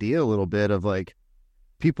of idea a little bit of like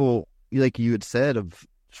people, like you had said, of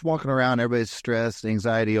just walking around, everybody's stressed,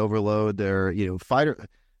 anxiety overload, they're,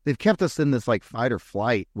 they've kept us in this like fight or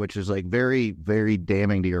flight, which is like very, very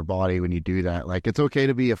damning to your body when you do that. Like, it's okay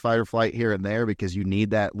to be a fight or flight here and there because you need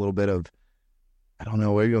that little bit of, I don't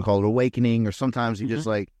know what you're going to call it, awakening, or sometimes you just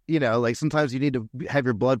like, like sometimes you need to have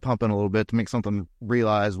your blood pumping a little bit to make something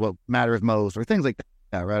realize what matters most, or things like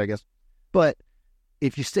that, right? I guess. But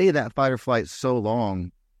if you stay that fight or flight so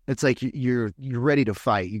long, it's like you're ready to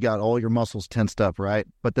fight. You got all your muscles tensed up, right?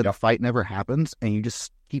 But then the fight never happens, and you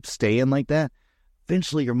just keep staying like that.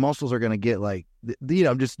 Eventually your muscles are going to get like,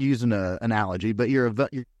 I'm just using an analogy, but you're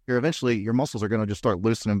eventually your muscles are going to just start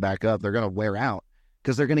loosening back up. They're going to wear out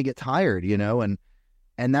because they're going to get tired,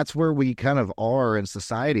 and that's where we kind of are in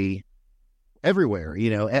society everywhere,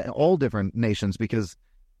 at all different nations, because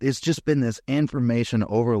it's just been this information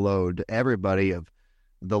overload to everybody of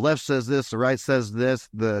the left says this, the right says this,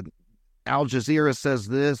 the Al Jazeera says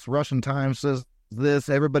this, Russian Times says this.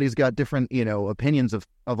 Everybody's got different, opinions of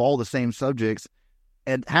all the same subjects.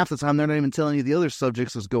 And half the time, they're not even telling you the other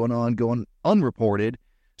subjects that's going unreported.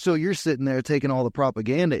 So you're sitting there taking all the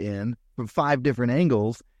propaganda in from 5 different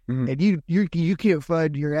angles, and you can't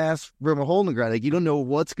find your ass from a hole in the ground. Like, you don't know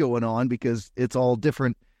what's going on because it's all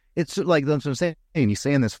different. It's like, that's what I'm saying. You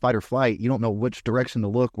stay in this fight or flight. You don't know which direction to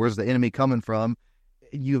look. Where's the enemy coming from?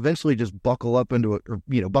 You eventually just buckle up into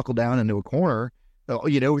buckle down into a corner,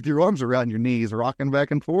 with your arms around your knees, rocking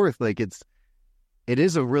back and forth. Like, it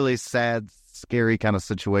is a really sad, scary kind of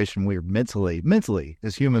situation we're mentally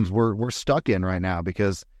as humans we're stuck in right now,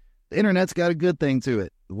 because the internet's got a good thing to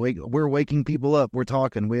it. We're waking people up. We're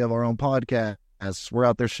talking. We have our own podcast. We're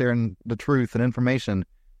out there sharing the truth and information.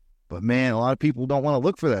 But man, a lot of people don't want to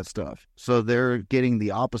look for that stuff. So they're getting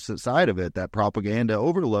the opposite side of it, that propaganda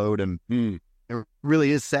overload. And it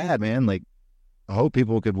really is sad, man. Like, I hope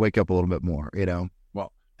people could wake up a little bit more,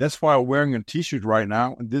 Well, that's why I'm wearing a T-shirt right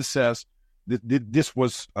now. And this says, this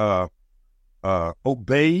was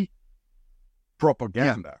obey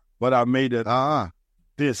propaganda, but I made it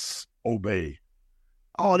disobey.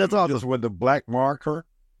 Oh, that's awesome. Just with the black marker,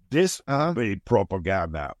 disobey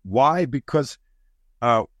propaganda. Why? Because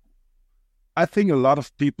I think a lot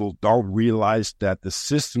of people don't realize that the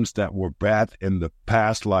systems that were bad in the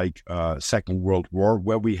past, like Second World War,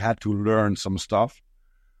 where we had to learn some stuff,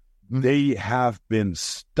 they have been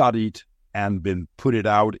studied and been put it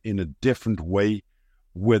out in a different way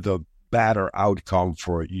with a better outcome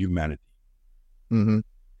for humanity.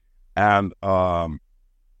 And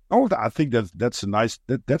I think that's a nice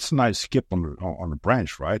skip on the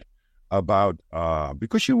branch, right? About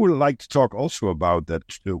because you would like to talk also about that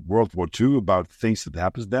World War II, about things that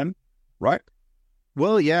happens then, right?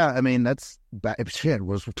 Well, yeah. I mean, that's shit.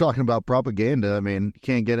 We're talking about propaganda. I mean, you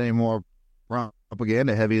can't get any more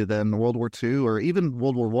propaganda heavy than World War II, or even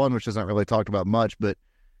World War I, which isn't really talked about much. But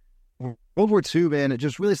World War II, man, it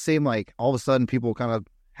just really seemed like all of a sudden people kind of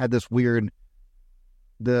had this weird,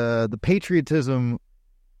 the patriotism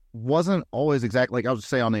wasn't always exactly, like I was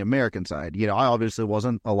say on the American side. I obviously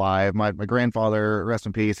wasn't alive. My grandfather, rest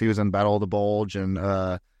in peace, he was in Battle of the Bulge, and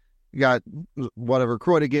got whatever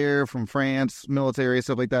Croix de Guerre from France, military,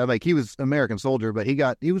 stuff like that. Like, he was American soldier, but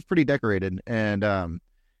he was pretty decorated. And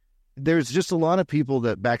there's just a lot of people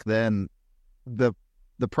that back then, the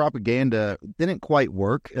the propaganda didn't quite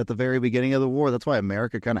work at the very beginning of the war. That's why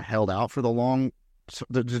America kind of held out for the long.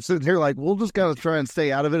 They're like, we'll just kind of try and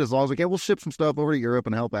stay out of it as long as we can. We'll ship some stuff over to Europe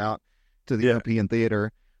and help out to the European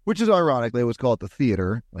theater, which is ironic. They always call it the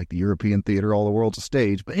theater, like the European theater, all the world's a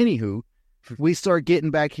stage. But anywho, we start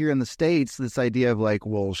getting back here in the States, this idea of like,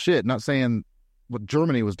 well, shit, not saying what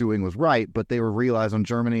Germany was doing was right, but they were realizing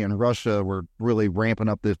Germany and Russia were really ramping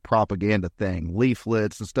up this propaganda thing,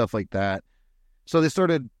 leaflets and stuff like that. So they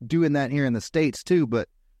started doing that here in the States too, but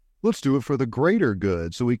let's do it for the greater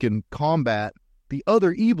good so we can combat the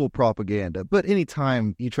other evil propaganda. But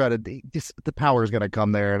anytime you try to, the power is going to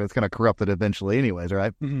come there and it's going to corrupt it eventually anyways,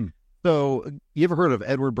 right? Mm-hmm. So you ever heard of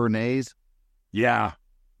Edward Bernays? Yeah.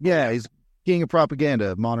 Yeah, he's king of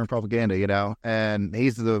propaganda, modern propaganda, you know, and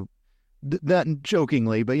he's not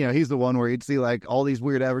jokingly, but, you know, he's the one where you'd see like all these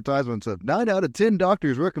weird advertisements of 9 out of 10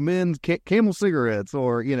 doctors recommend Camel cigarettes,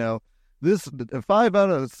 or, you know, this 5 out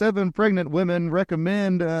of 7 pregnant women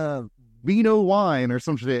recommend vino wine or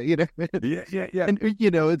some shit, you know? Yeah. And,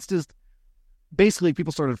 you know, it's just basically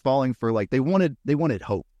people started falling for like, they wanted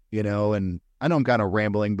hope, you know, and I know I'm kind of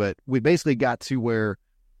rambling, but we basically got to where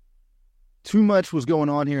too much was going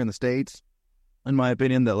on here in the States, in my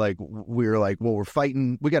opinion, that like we were like, well, we're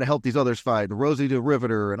fighting, we got to help these others fight, Rosie the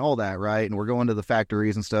Riveter and all that, right? And we're going to the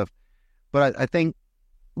factories and stuff. But I think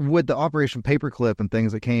with the Operation Paperclip and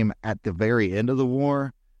things that came at the very end of the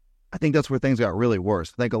war, I think that's where things got really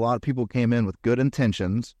worse. I think a lot of people came in with good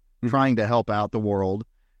intentions, trying to help out the world.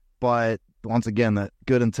 But once again, that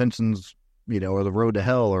good intentions, you know, or the road to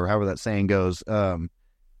hell, or however that saying goes,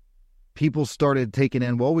 people started taking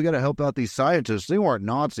in, well, we got to help out these scientists. They weren't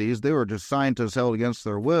Nazis. They were just scientists held against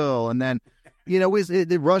their will. And then, you know,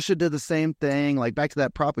 Russia did the same thing. Like back to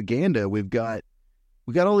that propaganda, we got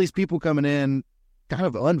all these people coming in kind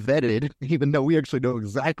of unvetted, even though we actually know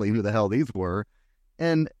exactly who the hell these were.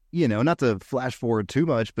 And, you know, not to flash forward too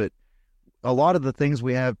much, but a lot of the things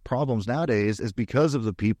we have problems nowadays is because of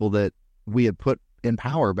the people that we had put in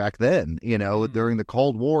power back then, you know, during the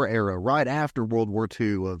Cold War era, right after World War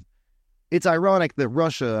II. It's ironic that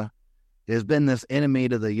Russia has been this enemy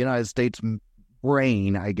to the United States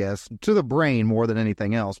brain, I guess, to the brain more than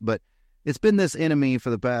anything else. But it's been this enemy for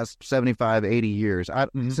the past 75, 80 years.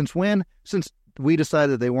 Since when? Since we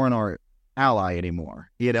decided they weren't our ally anymore,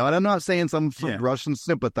 you know. And I'm not saying some Russian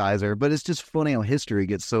sympathizer, but it's just funny how history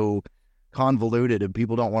gets so convoluted and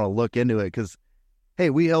people don't want to look into it because, hey,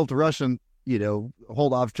 we helped Russian, you know,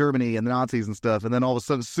 hold off Germany and the Nazis and stuff. And then all of a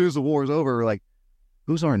sudden, as soon as the war is over, we're like,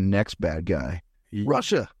 who's our next bad guy?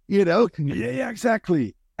 Russia, you know? Yeah,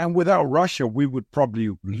 exactly. And without Russia, we would probably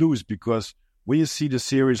lose, because when you see the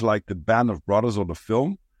series like The Band of Brothers or the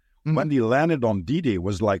film, when they landed on D-Day, it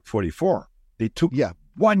was like 44. They took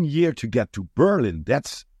 1 year to get to Berlin.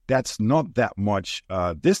 That's not that much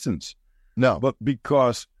distance. No. But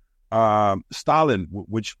because Stalin,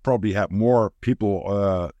 which probably had more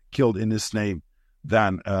people killed in his name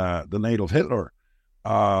than Adolf Hitler,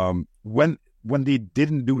 when they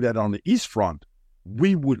didn't do that on the East Front,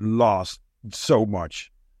 we would lost so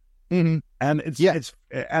much. Mm-hmm.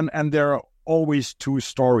 And and there are always two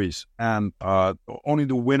stories, and only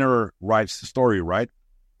the winner writes the story, right?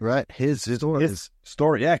 Right, his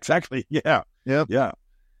story. Yeah, exactly. Yeah, yeah.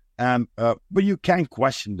 And but you can't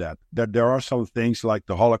question that. That there are some things like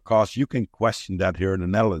the Holocaust. You can question that here in the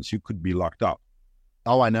Netherlands. You could be locked up.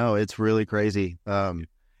 Oh, I know. It's really crazy.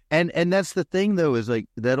 And that's the thing, though, is like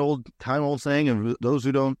that old saying of those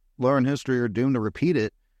who don't learn history are doomed to repeat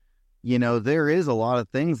it. You know, there is a lot of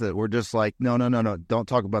things that we're just like, no, don't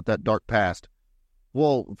talk about that dark past.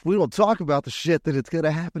 Well, if we don't talk about the shit, that it's going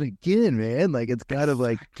to happen again, man. Like, it's kind of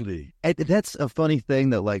like, and that's a funny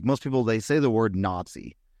thing that, like, most people, they say the word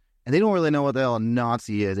Nazi, and they don't really know what the hell a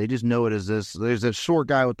Nazi is. They just know it as there's this short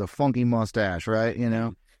guy with the funky mustache, right? You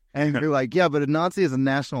know? And you're like, yeah, but a Nazi is a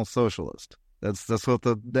National Socialist. That's what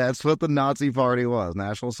the Nazi Party was,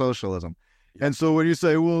 National Socialism. Yeah. And so when you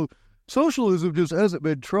say, well, socialism just hasn't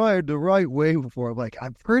been tried the right way before, I'm like,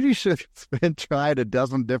 I'm pretty sure it's been tried a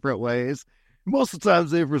dozen different ways. Most of the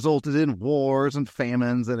times they've resulted in wars and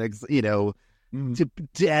famines and, you know,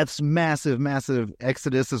 deaths, massive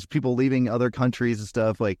exoduses, people leaving other countries and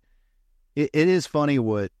stuff. Like, it is funny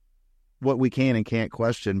what we can and can't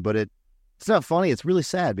question, but it's not funny. It's really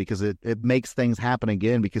sad because it makes things happen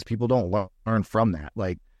again because people don't learn from that.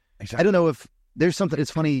 Like, exactly. I don't know if there's something,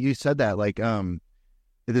 it's funny you said that, like, it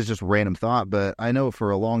is just a random thought, but I know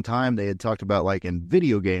for a long time they had talked about, like, in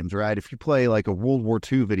video games, right? If you play like a World War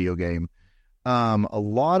II video game, a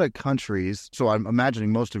lot of countries, so I'm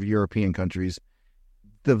imagining most of European countries,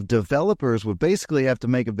 the developers would basically have to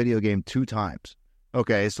make a video game 2 times.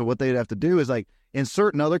 Okay, so what they'd have to do is, like, In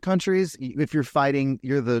certain other countries, if you're fighting,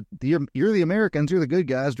 you're the Americans, you're the good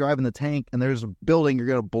guys driving the tank, and there's a building you're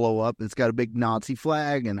going to blow up. It's got a big Nazi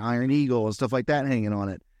flag and Iron Eagle and stuff like that hanging on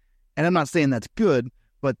it. And I'm not saying that's good,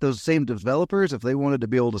 but those same developers, if they wanted to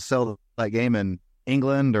be able to sell that game in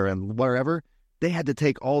England or in wherever, they had to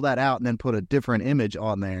take all that out and then put a different image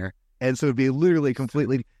on there. And so it'd be literally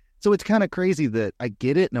completely... So it's kind of crazy that I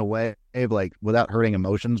get it in a way of like without hurting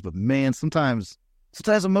emotions, but man, sometimes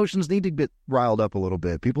emotions need to get riled up a little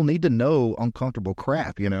bit. People need to know uncomfortable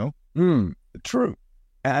crap, you know? True.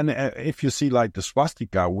 And if you see like the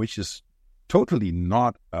swastika, which is totally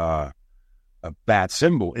not a bad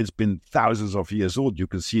symbol, it's been thousands of years old. You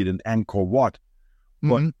can see it in Angkor Wat.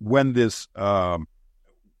 But when this,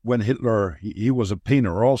 when Hitler, he was a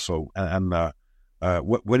painter also, and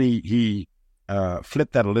when he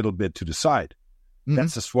flipped that a little bit to the side,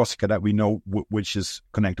 that's a swastika that we know which is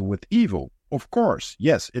connected with evil. Of course,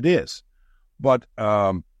 yes, it is. But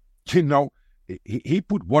you know, he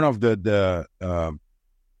put one of the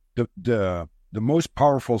most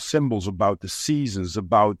powerful symbols about the seasons,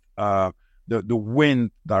 about the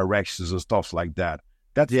wind directions and stuff like that.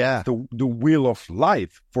 That's the wheel of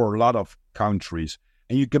life for a lot of countries,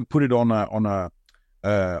 and you can put it on the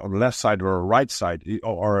left side or a right side,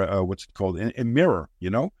 or what's it called, a mirror. You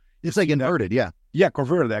know, it's like inverted,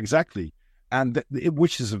 converted, exactly, and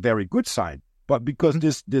which is a very good sign. But because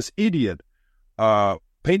this idiot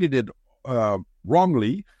painted it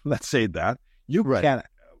wrongly, let's say that, you can't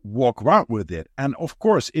walk around with it. And of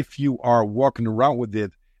course, if you are walking around with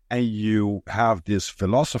it and you have this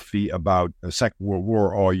philosophy about the Second World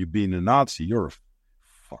War or you being a Nazi, you're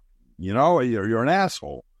an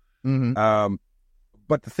asshole.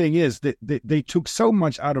 But the thing is, they took so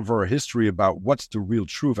much out of our history about what's the real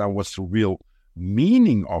truth and what's the real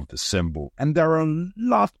meaning of the symbol. And there are a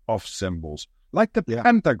lot of symbols, like the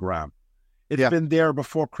pentagram. It's been there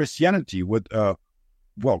before Christianity with,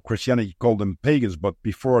 Christianity called them pagans, but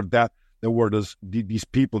before that, there were these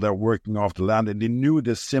people that were working off the land, and they knew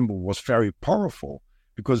this symbol was very powerful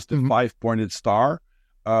because the 5-pointed star,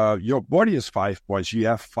 your body is 5 points. You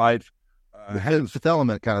have 5 fifth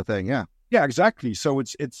element kind of thing, yeah. Yeah, exactly. So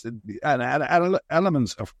it's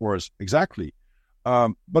elements, of course, exactly.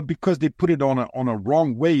 But because they put it on a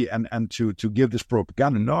wrong way and to give this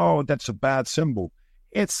propaganda, no, that's a bad symbol.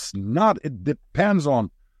 It's not. It depends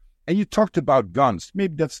on. And you talked about guns.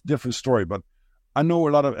 Maybe that's a different story, but I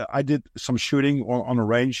know I did some shooting on a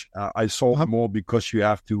range. I sold them all because you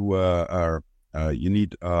have to, you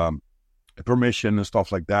need permission and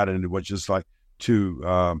stuff like that. And it was just like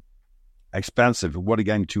too expensive. What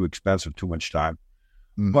again, too expensive, too much time.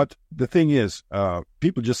 But the thing is,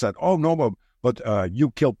 people just said, oh, no, but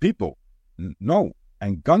you kill people. No,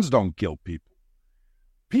 and guns don't kill people.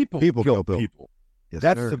 People kill people. Yes,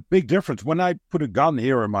 that's the big difference. When I put a gun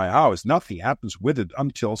here in my house, nothing happens with it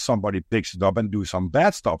until somebody picks it up and do some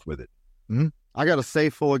bad stuff with it. I got a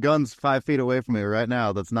safe full of guns 5 feet away from me right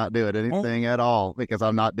now that's not doing anything at all because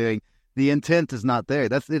I'm not doing... The intent is not there.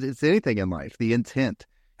 It's anything in life. The intent,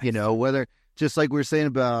 whether... Just like we were saying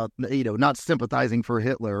about, not sympathizing for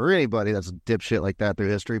Hitler or anybody that's a dipshit like that through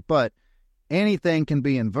history, but anything can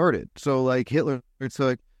be inverted. So like Hitler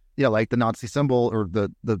took, like the Nazi symbol or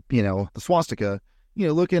the swastika,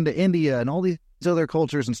 look into India and all these other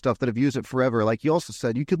cultures and stuff that have used it forever. Like you also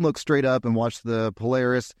said, you can look straight up and watch the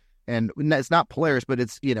Polaris, and it's not Polaris, but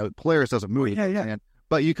it's, Polaris doesn't move. Yeah.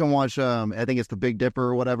 But you can watch, I think it's the Big Dipper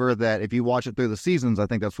or whatever, that if you watch it through the seasons, I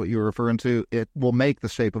think that's what you were referring to, it will make the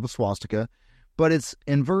shape of a swastika. But it's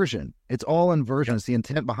inversion. It's all inversion. It's the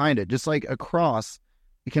intent behind it. Just like a cross,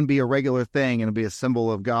 it can be a regular thing and it'll be a symbol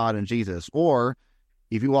of God and Jesus. Or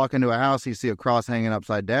if you walk into a house, you see a cross hanging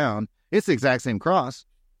upside down. It's the exact same cross,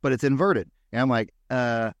 but it's inverted. And I'm like,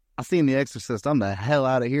 I seen The Exorcist. I'm the hell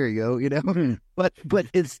out of here, yo. But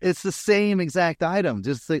it's the same exact item.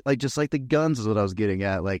 Just like the guns is what I was getting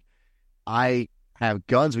at. Like I have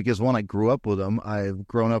guns because one, I grew up with them. I've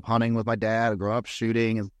grown up hunting with my dad. I grew up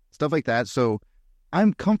shooting and stuff like that. So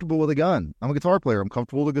I'm comfortable with a gun. I'm a guitar player. I'm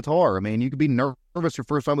comfortable with a guitar. I mean, you could be nervous your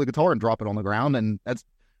first time with a guitar and drop it on the ground, and that's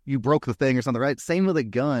you broke the thing or something, right? Same with a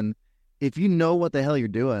gun. If you know what the hell you're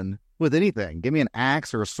doing with anything, give me an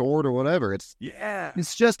axe or a sword or whatever. It's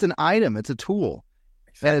just an item. It's a tool.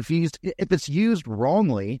 Exactly. And if it's used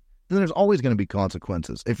wrongly, then there's always going to be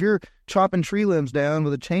consequences. If you're chopping tree limbs down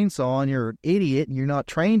with a chainsaw and you're an idiot and you're not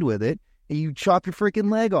trained with it, and you chop your freaking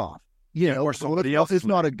leg off. Or somebody else. It's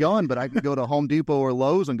not a gun, but I could go to Home Depot or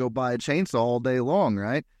Lowe's and go buy a chainsaw all day long,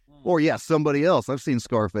 right? Or somebody else. I've seen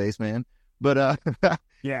Scarface, man. But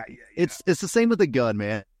it's the same with the gun,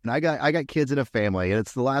 man. And I got kids in a family, and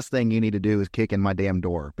it's the last thing you need to do is kick in my damn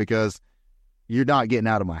door because you're not getting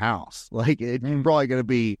out of my house. Like, you're probably going to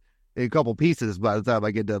be a couple pieces by the time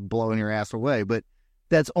I get to blowing your ass away. But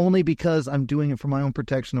that's only because I'm doing it for my own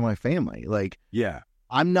protection of my family. Like, yeah,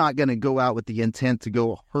 I'm not going to go out with the intent to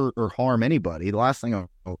go hurt or harm anybody. The last thing I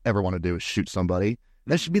ever want to do is shoot somebody.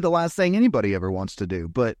 That should be the last thing anybody ever wants to do.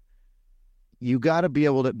 But you got to be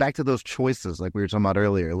able to, back to those choices like we were talking about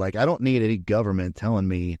earlier. Like, I don't need any government telling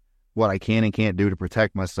me what I can and can't do to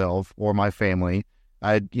protect myself or my family.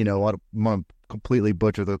 I'm going to completely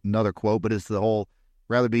butcher another quote, but it's the whole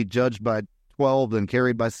rather be judged by 12 than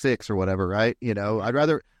carried by 6 or whatever, right? I'd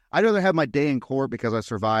rather have my day in court because I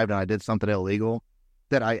survived and I did something illegal,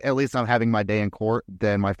 that at least I'm having my day in court,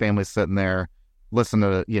 than my family's sitting there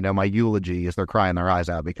listening to, my eulogy as they're crying their eyes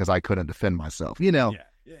out because I couldn't defend myself.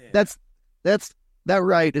 That's that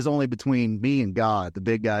right is only between me and God, the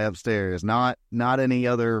big guy upstairs, not any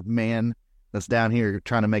other man that's down here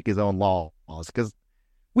trying to make his own laws, because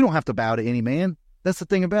we don't have to bow to any man. That's the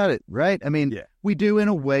thing about it, right? I mean, we do in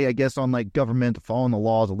a way, I guess, on like government following the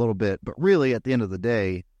laws a little bit, but really at the end of the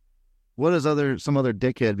day, what is some other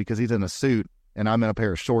dickhead because he's in a suit and I'm in a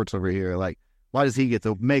pair of shorts over here? Like, why does he get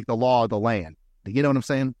to make the law of the land? You know what I'm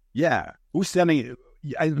saying? Yeah. Who's standing?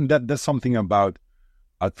 That's something about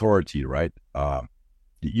authority, right?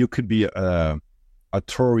 You could be a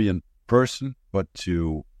authoritarian person, but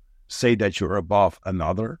to say that you're above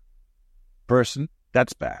another person,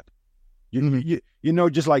 that's bad.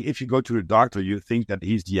 Just like if you go to the doctor, you think that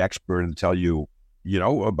he's the expert and tell you,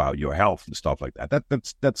 about your health and stuff like that.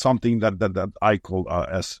 That's something that I call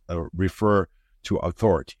refer to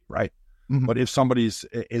authority, right? Mm-hmm. But if somebody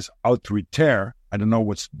is autoritaire, I don't know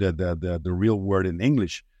what's the real word in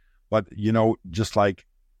English, but just like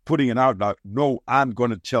putting it out now, no, I'm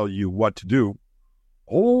going to tell you what to do.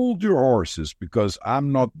 Hold your horses, because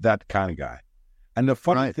I'm not that kind of guy. And the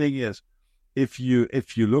funny thing is, if you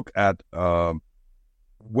look at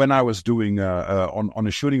when I was doing on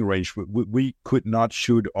a shooting range, we could not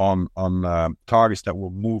shoot on targets that were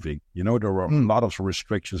moving. There were a lot of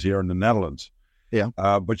restrictions here in the Netherlands. Yeah,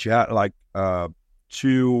 but you had like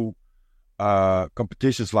 2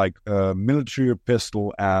 competitions, like a military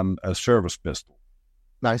pistol and a service pistol.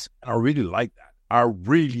 Nice. And I really like that. I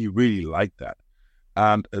really, really like that.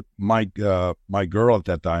 And my girl at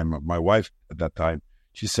that time, my wife at that time,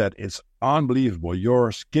 she said, it's unbelievable.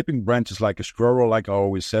 You're skipping branches like a squirrel, like I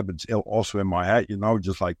always said, but it's also in my head,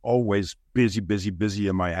 just like always busy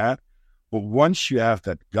in my head. But once you have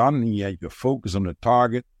that gun and you focus on the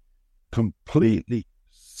target, completely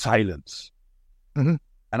silence. Mm-hmm.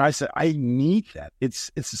 And I said, I need that.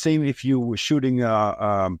 It's the same if you were shooting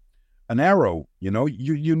an arrow,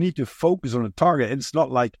 you need to focus on the target. It's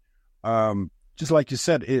not like, just like you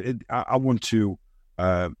said, I want to,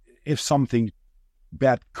 if something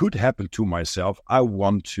bad could happen to myself, I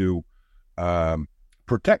want to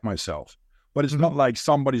protect myself. But it's not like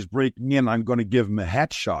somebody's breaking in, I'm going to give him a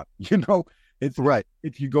headshot. It's right.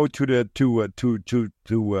 If you go to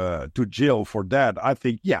jail for that, I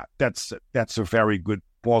think that's a very good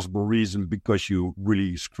plausible reason, because you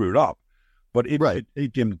really screwed up. But if you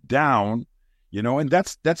take him down, and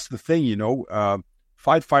that's the thing,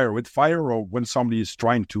 fight fire with fire, or when somebody is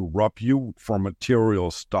trying to rob you for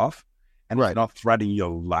material stuff and it's not threatening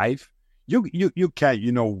your life, you can't,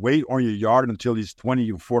 wait on your yard until he's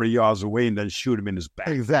 20 or 40 yards away and then shoot him in his back.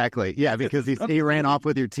 Exactly. Yeah, because he ran off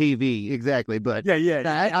with your TV. Exactly. But I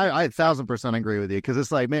 1,000% agree with you, because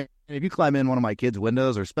it's like, man, if you climb in one of my kids'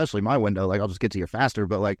 windows, or especially my window, like, I'll just get to you faster.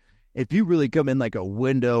 But like, if you really come in like a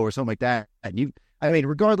window or something like that, and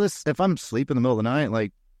regardless, if I'm asleep in the middle of the night,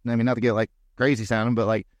 like, not to get like crazy sounding, but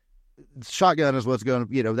like, shotgun is what's going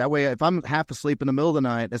to, that way, if I'm half asleep in the middle of the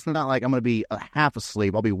night, it's not like I'm going to be half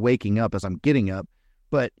asleep. I'll be waking up as I'm getting up.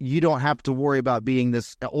 But you don't have to worry about being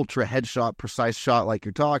this ultra headshot, precise shot like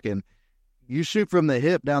you're talking. You shoot from the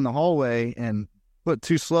hip down the hallway and put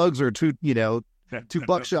 2 slugs or 2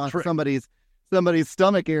 buckshots in somebody's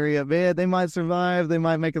stomach area, man, they might survive. They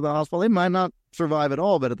might make it to the hospital. They might not survive at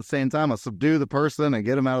all, but at the same time, I'll subdue the person and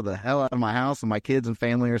get them out of the hell out of my house, and my kids and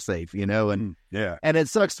family are safe, and it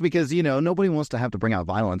sucks because, nobody wants to have to bring out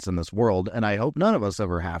violence in this world, and I hope none of us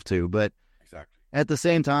ever have to, but at the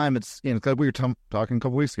same time, it's, because we were talking a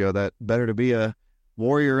couple weeks ago, that better to be a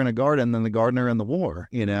warrior in a garden than the gardener in the war.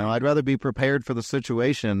 I'd rather be prepared for the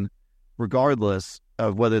situation regardless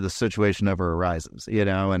of whether the situation ever arises,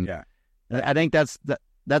 I think that's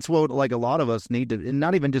what, like, a lot of us need to, and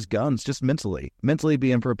not even just guns, just mentally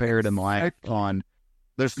being prepared in life on.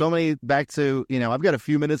 There's so many, back to, I've got a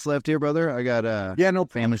few minutes left here, brother. I got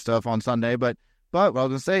family stuff on Sunday, but what I was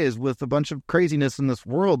gonna say is, with a bunch of craziness in this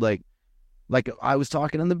world, like, Like I was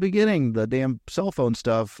talking in the beginning, the damn cell phone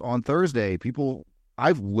stuff on Thursday.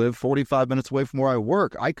 I've lived 45 minutes away from where I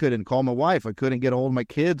work. I couldn't call my wife. I couldn't get a hold of my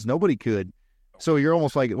kids. Nobody could. So you're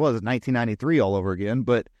almost like, well, it's 1993 all over again,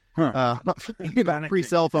 but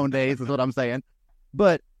pre-cell phone days is what I'm saying.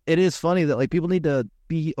 But it is funny that like people need to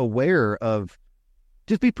be aware of,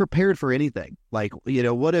 just be prepared for anything. Like,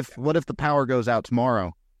 what if the power goes out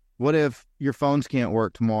tomorrow? What if your phones can't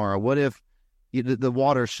work tomorrow? What if the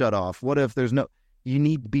water's shut off? What if you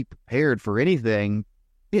need to be prepared for anything.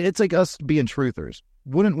 It's like us being truthers.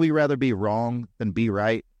 Wouldn't we rather be wrong than be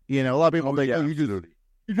right? A lot of people think,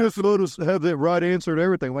 you just let us have the right answer to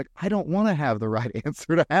everything. I'm like, I don't want to have the right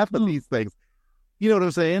answer to half of these things. You know what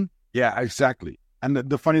I'm saying? Yeah, exactly. And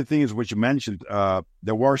the funny thing is, what you mentioned,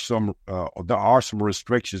 there are some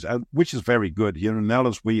restrictions, which is very good. Here in the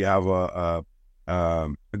Netherlands, we have a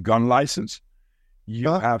gun license. You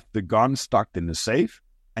have the gun stuck in the safe,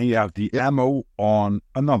 and you have the ammo on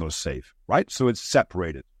another safe, right? So it's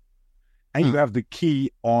separated. And you have the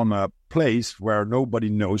key on a place where nobody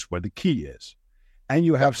knows where the key is. And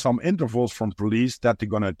you have some intervals from police that they're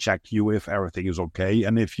going to check you if everything is okay.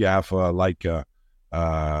 And if you have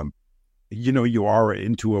you are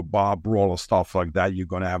into a bar brawl or stuff like that, you're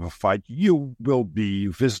going to have a fight, you will be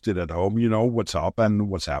visited at home, what's up and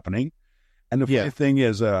what's happening. And the funny thing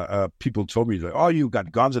is, people told me, like, oh, you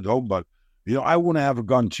got guns at home, but, I want to have a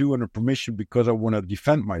gun too under permission because I want to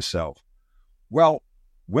defend myself. Well,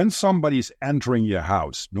 when somebody's entering your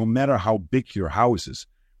house, no matter how big your house is,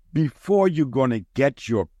 before you're going to get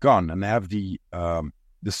your gun and have the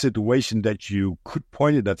situation that you could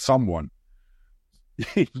point it at someone,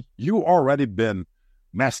 you already been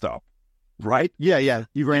messed up, right? Yeah.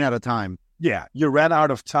 You ran out of time. Yeah, you ran out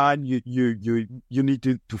of time. You need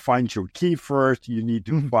to find your key first. You need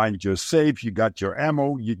to find your safe. You got your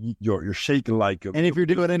ammo. You're shaking like and if you're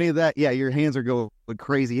doing any of that, your hands are going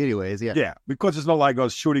crazy anyways. Yeah, because it's not like a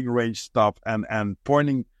shooting range stuff and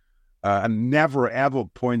pointing and never ever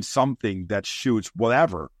point something that shoots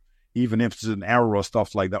whatever, even if it's an arrow or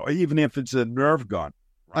stuff like that, or even if it's a Nerf gun.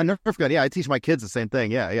 Right? A Nerf gun, yeah. I teach my kids the same thing.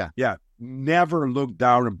 Yeah. Never look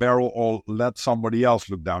down a barrel or let somebody else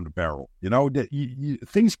look down the barrel.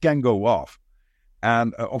 Things can go off.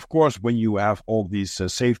 And of course, when you have all these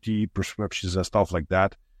safety prescriptions and stuff like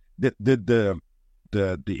that, the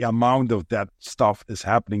amount of that stuff is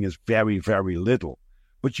happening is very, very little.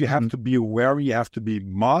 But you have to be aware, you have to be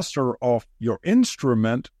master of your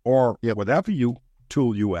instrument or whatever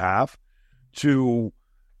tool you have to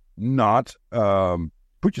not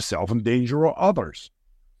put yourself in danger or others.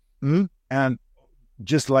 Mm-hmm. And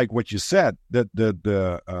just like what you said, that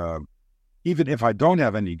even if I don't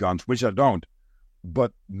have any guns, which I don't,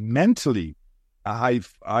 but mentally, I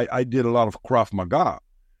did a lot of Krav Maga.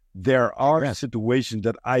 There are situations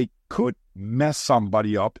that I could mess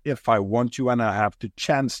somebody up if I want to, and I have the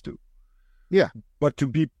chance to. Yeah. But to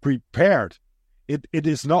be prepared, it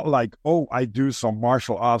is not like, oh, I do some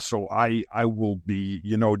martial arts, so I will be,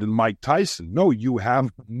 the Mike Tyson. No, you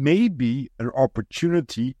have maybe an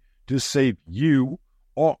opportunity to save you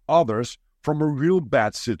or others from a real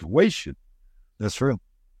bad situation. That's true.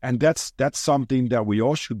 And that's something that we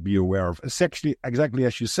all should be aware of. It's actually exactly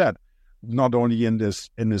as you said, not only in this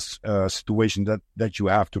situation that you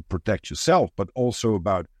have to protect yourself, but also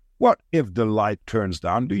about what if the light turns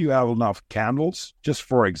down? Do you have enough candles? Just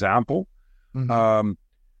for example,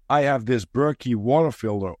 I have this Berkey water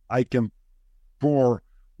filter. I can pour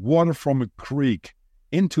water from a creek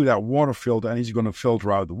into that water filter, and it's going to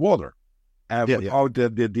filter out the water. And without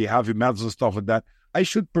the heavy metals and stuff like that, I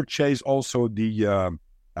should purchase also the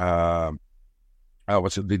other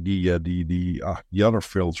filter, the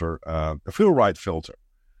fluoride filter.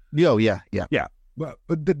 Yeah. But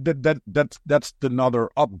that's another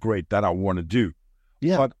upgrade that I want to do.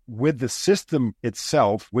 Yeah. But with the system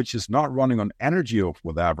itself, which is not running on energy or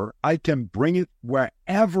whatever, I can bring it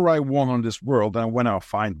wherever I want on this world. And when I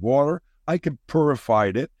find water, I can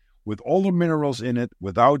purify it with all the minerals in it,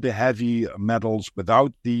 without the heavy metals,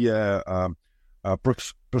 without the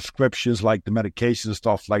prescriptions like the medications and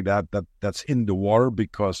stuff like that's in the water.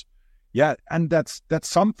 Because, and that's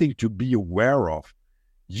something to be aware of.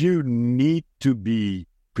 You need to be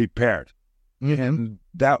prepared. Mm-hmm. In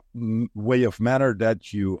that way of manner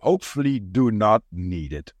that you hopefully do not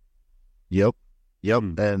need it. Yep.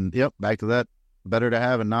 And back to that. Better to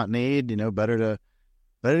have and not need, better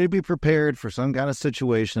to be prepared for some kind of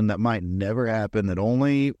situation that might never happen, that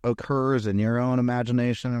only occurs in your own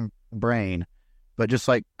imagination and brain. But just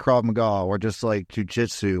like Krav Maga, or just like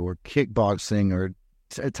jiu-jitsu or kickboxing or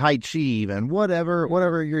Tai Chi even,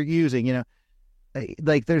 whatever you're using,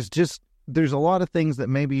 like there's a lot of things that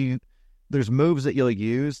maybe there's moves that you'll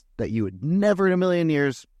use that you would never in a million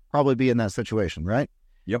years probably be in that situation, right?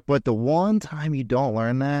 Yep. But the one time you don't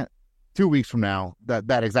learn that, 2 weeks from now,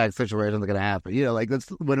 that exact situation is going to happen. You know, like that's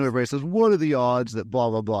when everybody says, what are the odds that blah,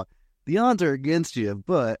 blah, blah. The odds are against you,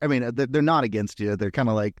 but I mean, they're not against you. They're kind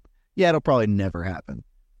of like, yeah, it'll probably never happen.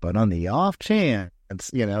 But on the off chance,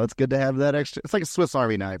 you know, it's good to have that extra. It's like a Swiss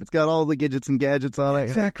Army knife. It's got all the gadgets and gadgets on it.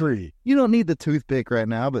 Exactly. You don't need the toothpick right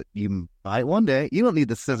now, but you might one day. You don't need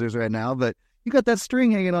the scissors right now, but you got that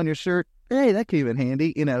string hanging on your shirt. Hey, that came in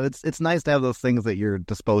handy. You know, it's nice to have those things at your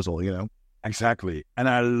disposal, you know? Exactly. And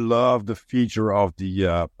I love the feature of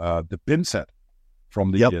the pin set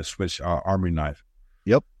from the Swiss Army knife.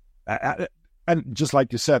 Yep. And just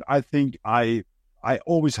like you said, I think I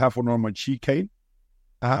always have one on my cheek cane.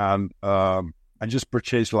 And I just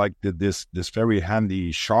purchased like this very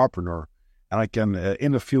handy sharpener, and I can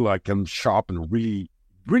in the field I can sharpen really,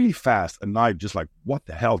 really fast a knife. Just like, what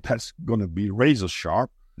the hell? That's gonna be razor sharp.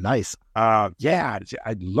 Nice. Yeah,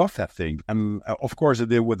 I love that thing. And of course I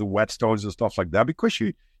did with the whetstones and stuff like that, because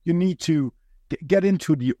you need to get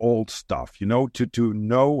into the old stuff, you know, to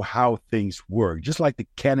know how things work. Just like the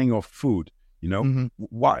canning of food. You know,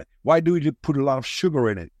 why do you put a lot of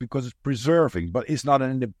sugar in it? Because it's preserving, but it's not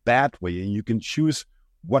in a bad way. And you can choose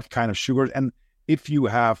what kind of sugar. And if you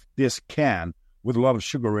have this can with a lot of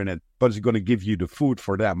sugar in it, but it's going to give you the food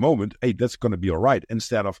for that moment, hey, that's going to be all right.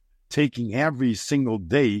 Instead of taking every single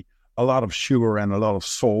day a lot of sugar and a lot of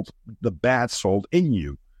salt, the bad salt in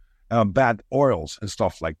you, bad oils and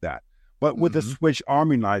stuff like that. But with the Swiss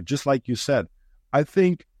Army knife, just like you said, I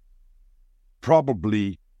think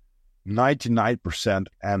probably 99%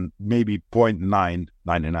 and maybe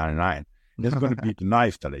 0.9999 is going to be the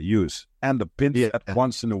knife that I use, and the pin set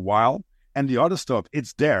once in a while, and the other stuff,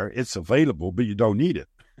 it's there, it's available, but you don't need it.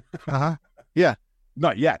 Yeah.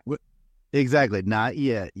 Not yet. Exactly. Not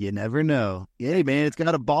yet. You never know. Hey, man, it's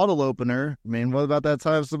got a bottle opener. I mean, what about that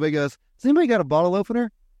time somebody goes, has anybody got a bottle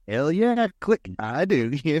opener? Hell yeah, click. I do.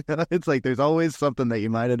 You know, it's like there's always something that you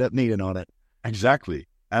might end up needing on it. Exactly.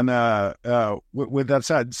 And with that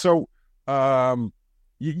said, so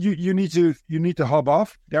you need to hop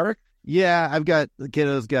off, Derek. Yeah, I've got the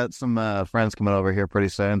kiddos got some friends coming over here pretty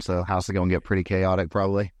soon, so house is gonna get pretty chaotic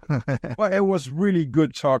probably. Well, it was really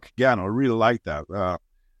good talk again. I really like that.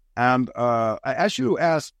 And as you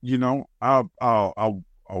asked, you know, I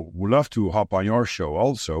would love to hop on your show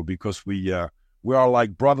also, because we are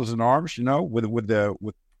like brothers in arms, you know, with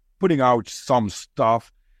putting out some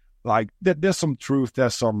stuff. Like there's some truth,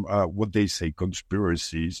 there's some what they say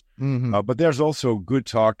conspiracies, but there's also good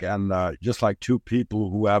talk, and just like two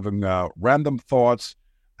people who having random thoughts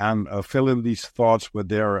and fill in these thoughts with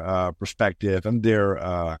their perspective and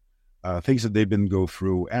their things that they've been go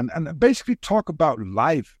through, and basically talk about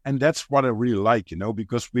life. And that's what I really like, you know,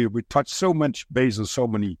 because we touch so much base on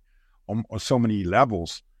so many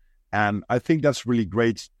levels, and I think that's really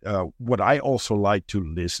great. What I also like to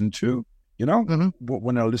listen to. You know,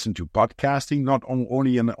 when I listen to podcasting, not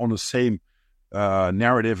only on the same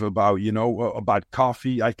narrative about, you know, about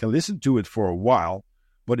coffee, I can listen to it for a while.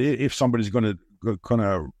 But if somebody's gonna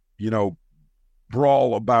you know,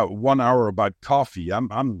 brawl about 1 hour about coffee,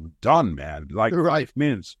 I'm done, man. Like 5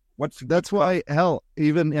 minutes. That's why, hell,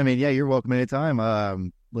 even, I mean, yeah, you're welcome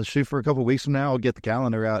anytime. Let's shoot for a couple of weeks from now. I'll get the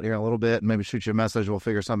calendar out here in a little bit and maybe shoot you a message. We'll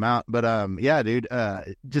figure something out. But yeah, dude,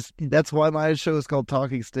 just that's why my show is called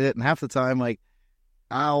Talking Stitt. And half the time, like,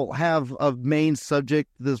 I'll have a main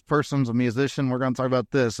subject. This person's a musician. We're going to talk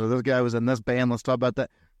about this. Or this guy was in this band. Let's talk about that.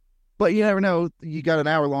 But you never know. You got an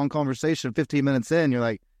hour-long conversation, 15 minutes in. You're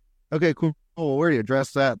like, okay, cool. Oh, where do you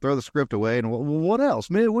address that? Throw the script away. And well, what else?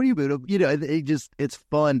 Man, what do you, you know, it's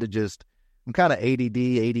fun to just, I'm kind of ADD,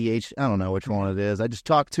 ADHD. I don't know which one it is. I just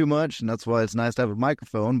talk too much, and that's why it's nice to have a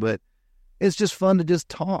microphone. But it's just fun to just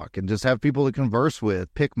talk and just have people to converse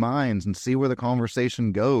with, pick minds, and see where the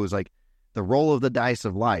conversation goes. Like the roll of the dice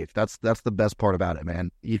of life. That's the best part about it,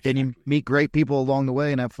 man. You meet great people along the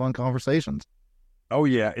way and have fun conversations. Oh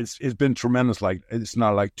yeah, it's been tremendous. Like it's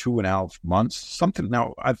not like 2.5 months, something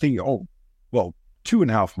now. I think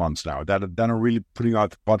 2.5 months now that I'm really putting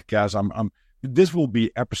out the podcast. This will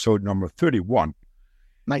be episode number 31.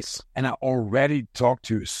 Nice. And I already talked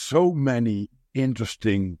to so many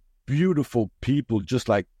interesting, beautiful people. Just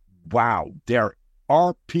like, wow, there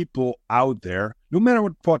are people out there, no matter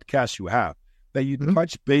what podcast you have, that you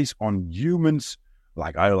touch base on humans,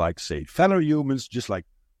 like I like to say, fellow humans, just like,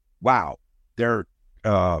 wow, they're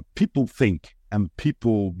people think and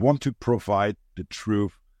people want to provide the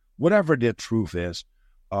truth, whatever their truth is.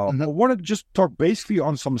 I want to just talk basically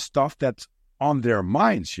on some stuff that's on their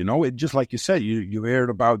minds, you know. It just like you said, you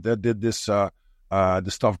heard about that. Did this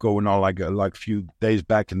the stuff going on like a few days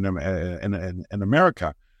back in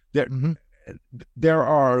America. There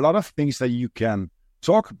are a lot of things that you can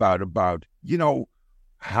talk about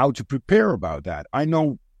how to prepare about that. I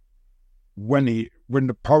know when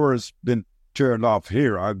the power has been turned off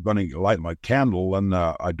here, I'm gonna light my candle and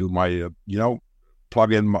I do my not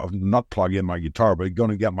plug in my guitar, but I'm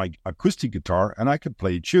gonna get my acoustic guitar and I can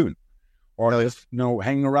play a tune, or just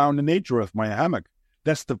hang around in nature with my hammock.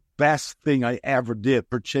 That's the best thing I ever did.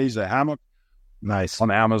 Purchase a hammock, nice, on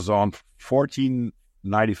Amazon,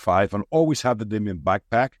 $14.95, and always have it in my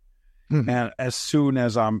backpack. And as soon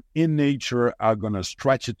as I'm in nature, I'm gonna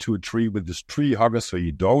stretch it to a tree with this tree hugger, so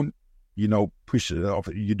you don't, push it off.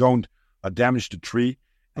 You don't damage the tree.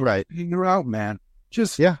 Right. You're out, man.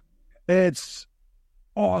 It's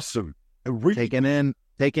awesome. Really taking in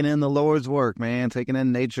the Lord's work, man. Taking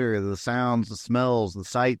in nature, the sounds, the smells, the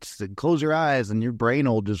sights. And close your eyes, and your brain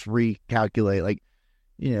will just recalculate. Like,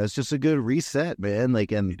 it's just a good reset, man.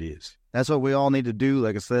 Like, and it is. That's what we all need to do.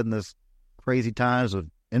 Like I said, in this crazy times of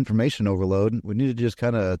information overload, we need to just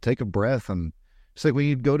kind of take a breath, and it's like when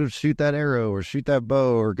you go to shoot that arrow or shoot that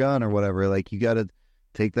bow or gun or whatever. Like, you got to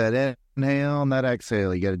take that inhale and that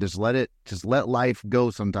exhale. You got to just let life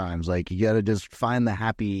go sometimes. Like, you got to just find the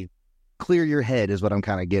happy, clear your head is what I'm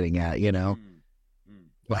kind of getting at,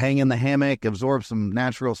 Well, hang in the hammock, absorb some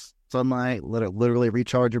natural sunlight, let it literally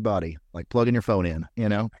recharge your body, like plugging your phone in,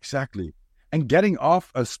 Exactly. And getting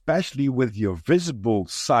off, especially with your visible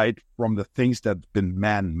side, from the things that've been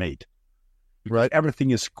man-made. Right.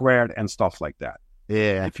 Everything is squared and stuff like that.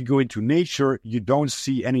 Yeah. If you go into nature, you don't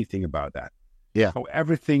see anything about that. Yeah. So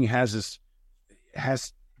everything has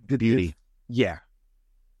the beauty. Yeah.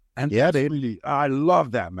 And yeah, dude. Really, I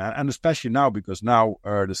love that, man. And especially now, because now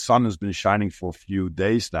the sun has been shining for a few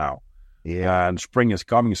days now. Yeah. And spring is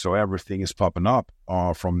coming, so everything is popping up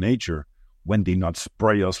from nature. When they not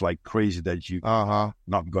spray us like crazy that you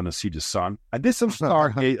not going to see the sun. I did some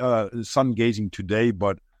sun gazing today,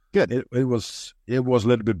 but good. It was a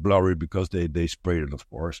little bit blurry because they sprayed it, of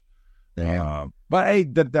course. Damn. But hey,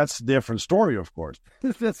 that's a different story, of course.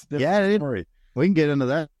 That's a different story. We can get into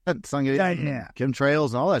that sun gazing, chemtrails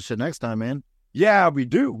and all that shit next time, man. Yeah, we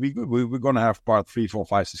do. We're going to have part 3, 4,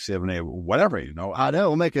 5, 6, 7, 8, whatever, I know.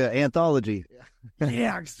 We'll make an anthology.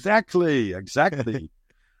 Yeah, exactly.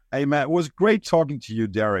 Hey, man, it was great talking to you,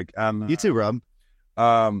 Derek. And you too, Rob.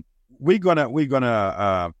 We're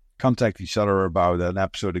gonna contact each other about an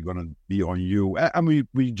episode that's gonna be on you, and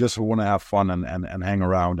we just want to have fun and hang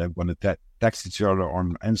around, and want to text each other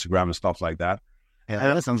on Instagram and stuff like that.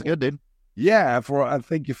 Yeah, that sounds good, dude. Yeah,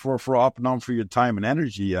 thank you for hopping on, for your time and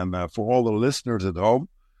energy, and for all the listeners at home.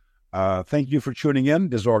 Thank you for tuning in.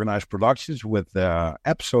 Disorganized Productions with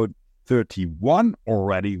episode 31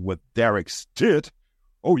 already with Derek Stitt.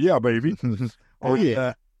 Oh, yeah, baby. Oh,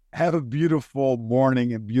 yeah. Have a beautiful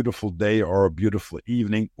morning, a beautiful day, or a beautiful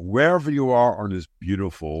evening, wherever you are on this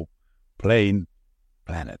beautiful, plain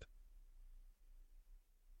planet.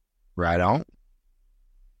 Right on.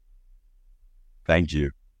 Thank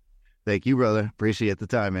you. Thank you, brother. Appreciate the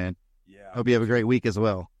time, man. Yeah. Hope you have a great week as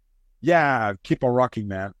well. Yeah. Keep on rocking,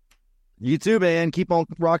 man. You too, man. Keep on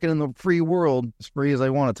rocking in the free world, as free as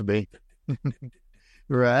I want it to be.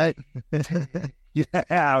 Right?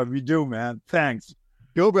 Yeah, we do, man. Thanks.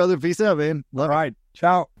 Go, brother. Peace out, man. All right.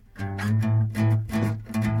 Ciao.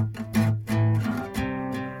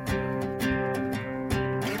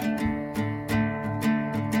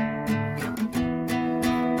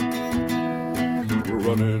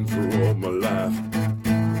 Running for all my life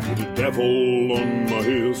with the devil on my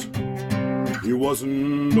heels. He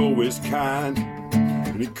wasn't always kind,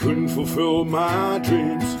 and he couldn't fulfill my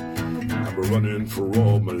dreams. I've been running for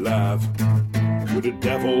all my life with the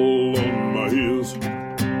devil on my heels.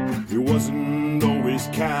 He wasn't always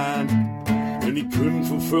kind, and he couldn't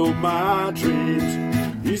fulfill my dreams.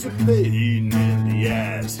 He's a pain in the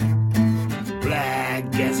ass,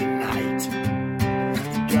 black as a night.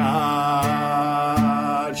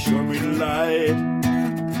 God, show me the light.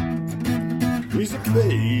 He's a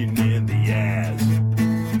pain in the ass,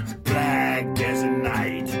 black as a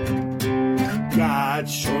night. God,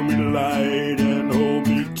 show me the light and hold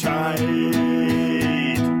me tight.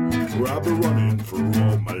 For I've been running for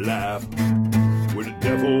all my life with the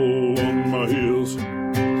devil on my heels.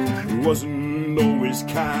 He wasn't always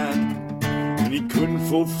kind, and he couldn't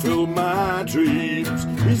fulfill my dreams.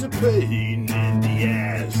 He's a pain in the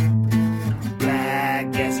ass,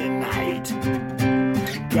 black as a night.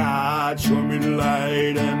 God, show me the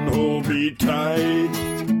light and hold me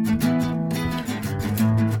tight.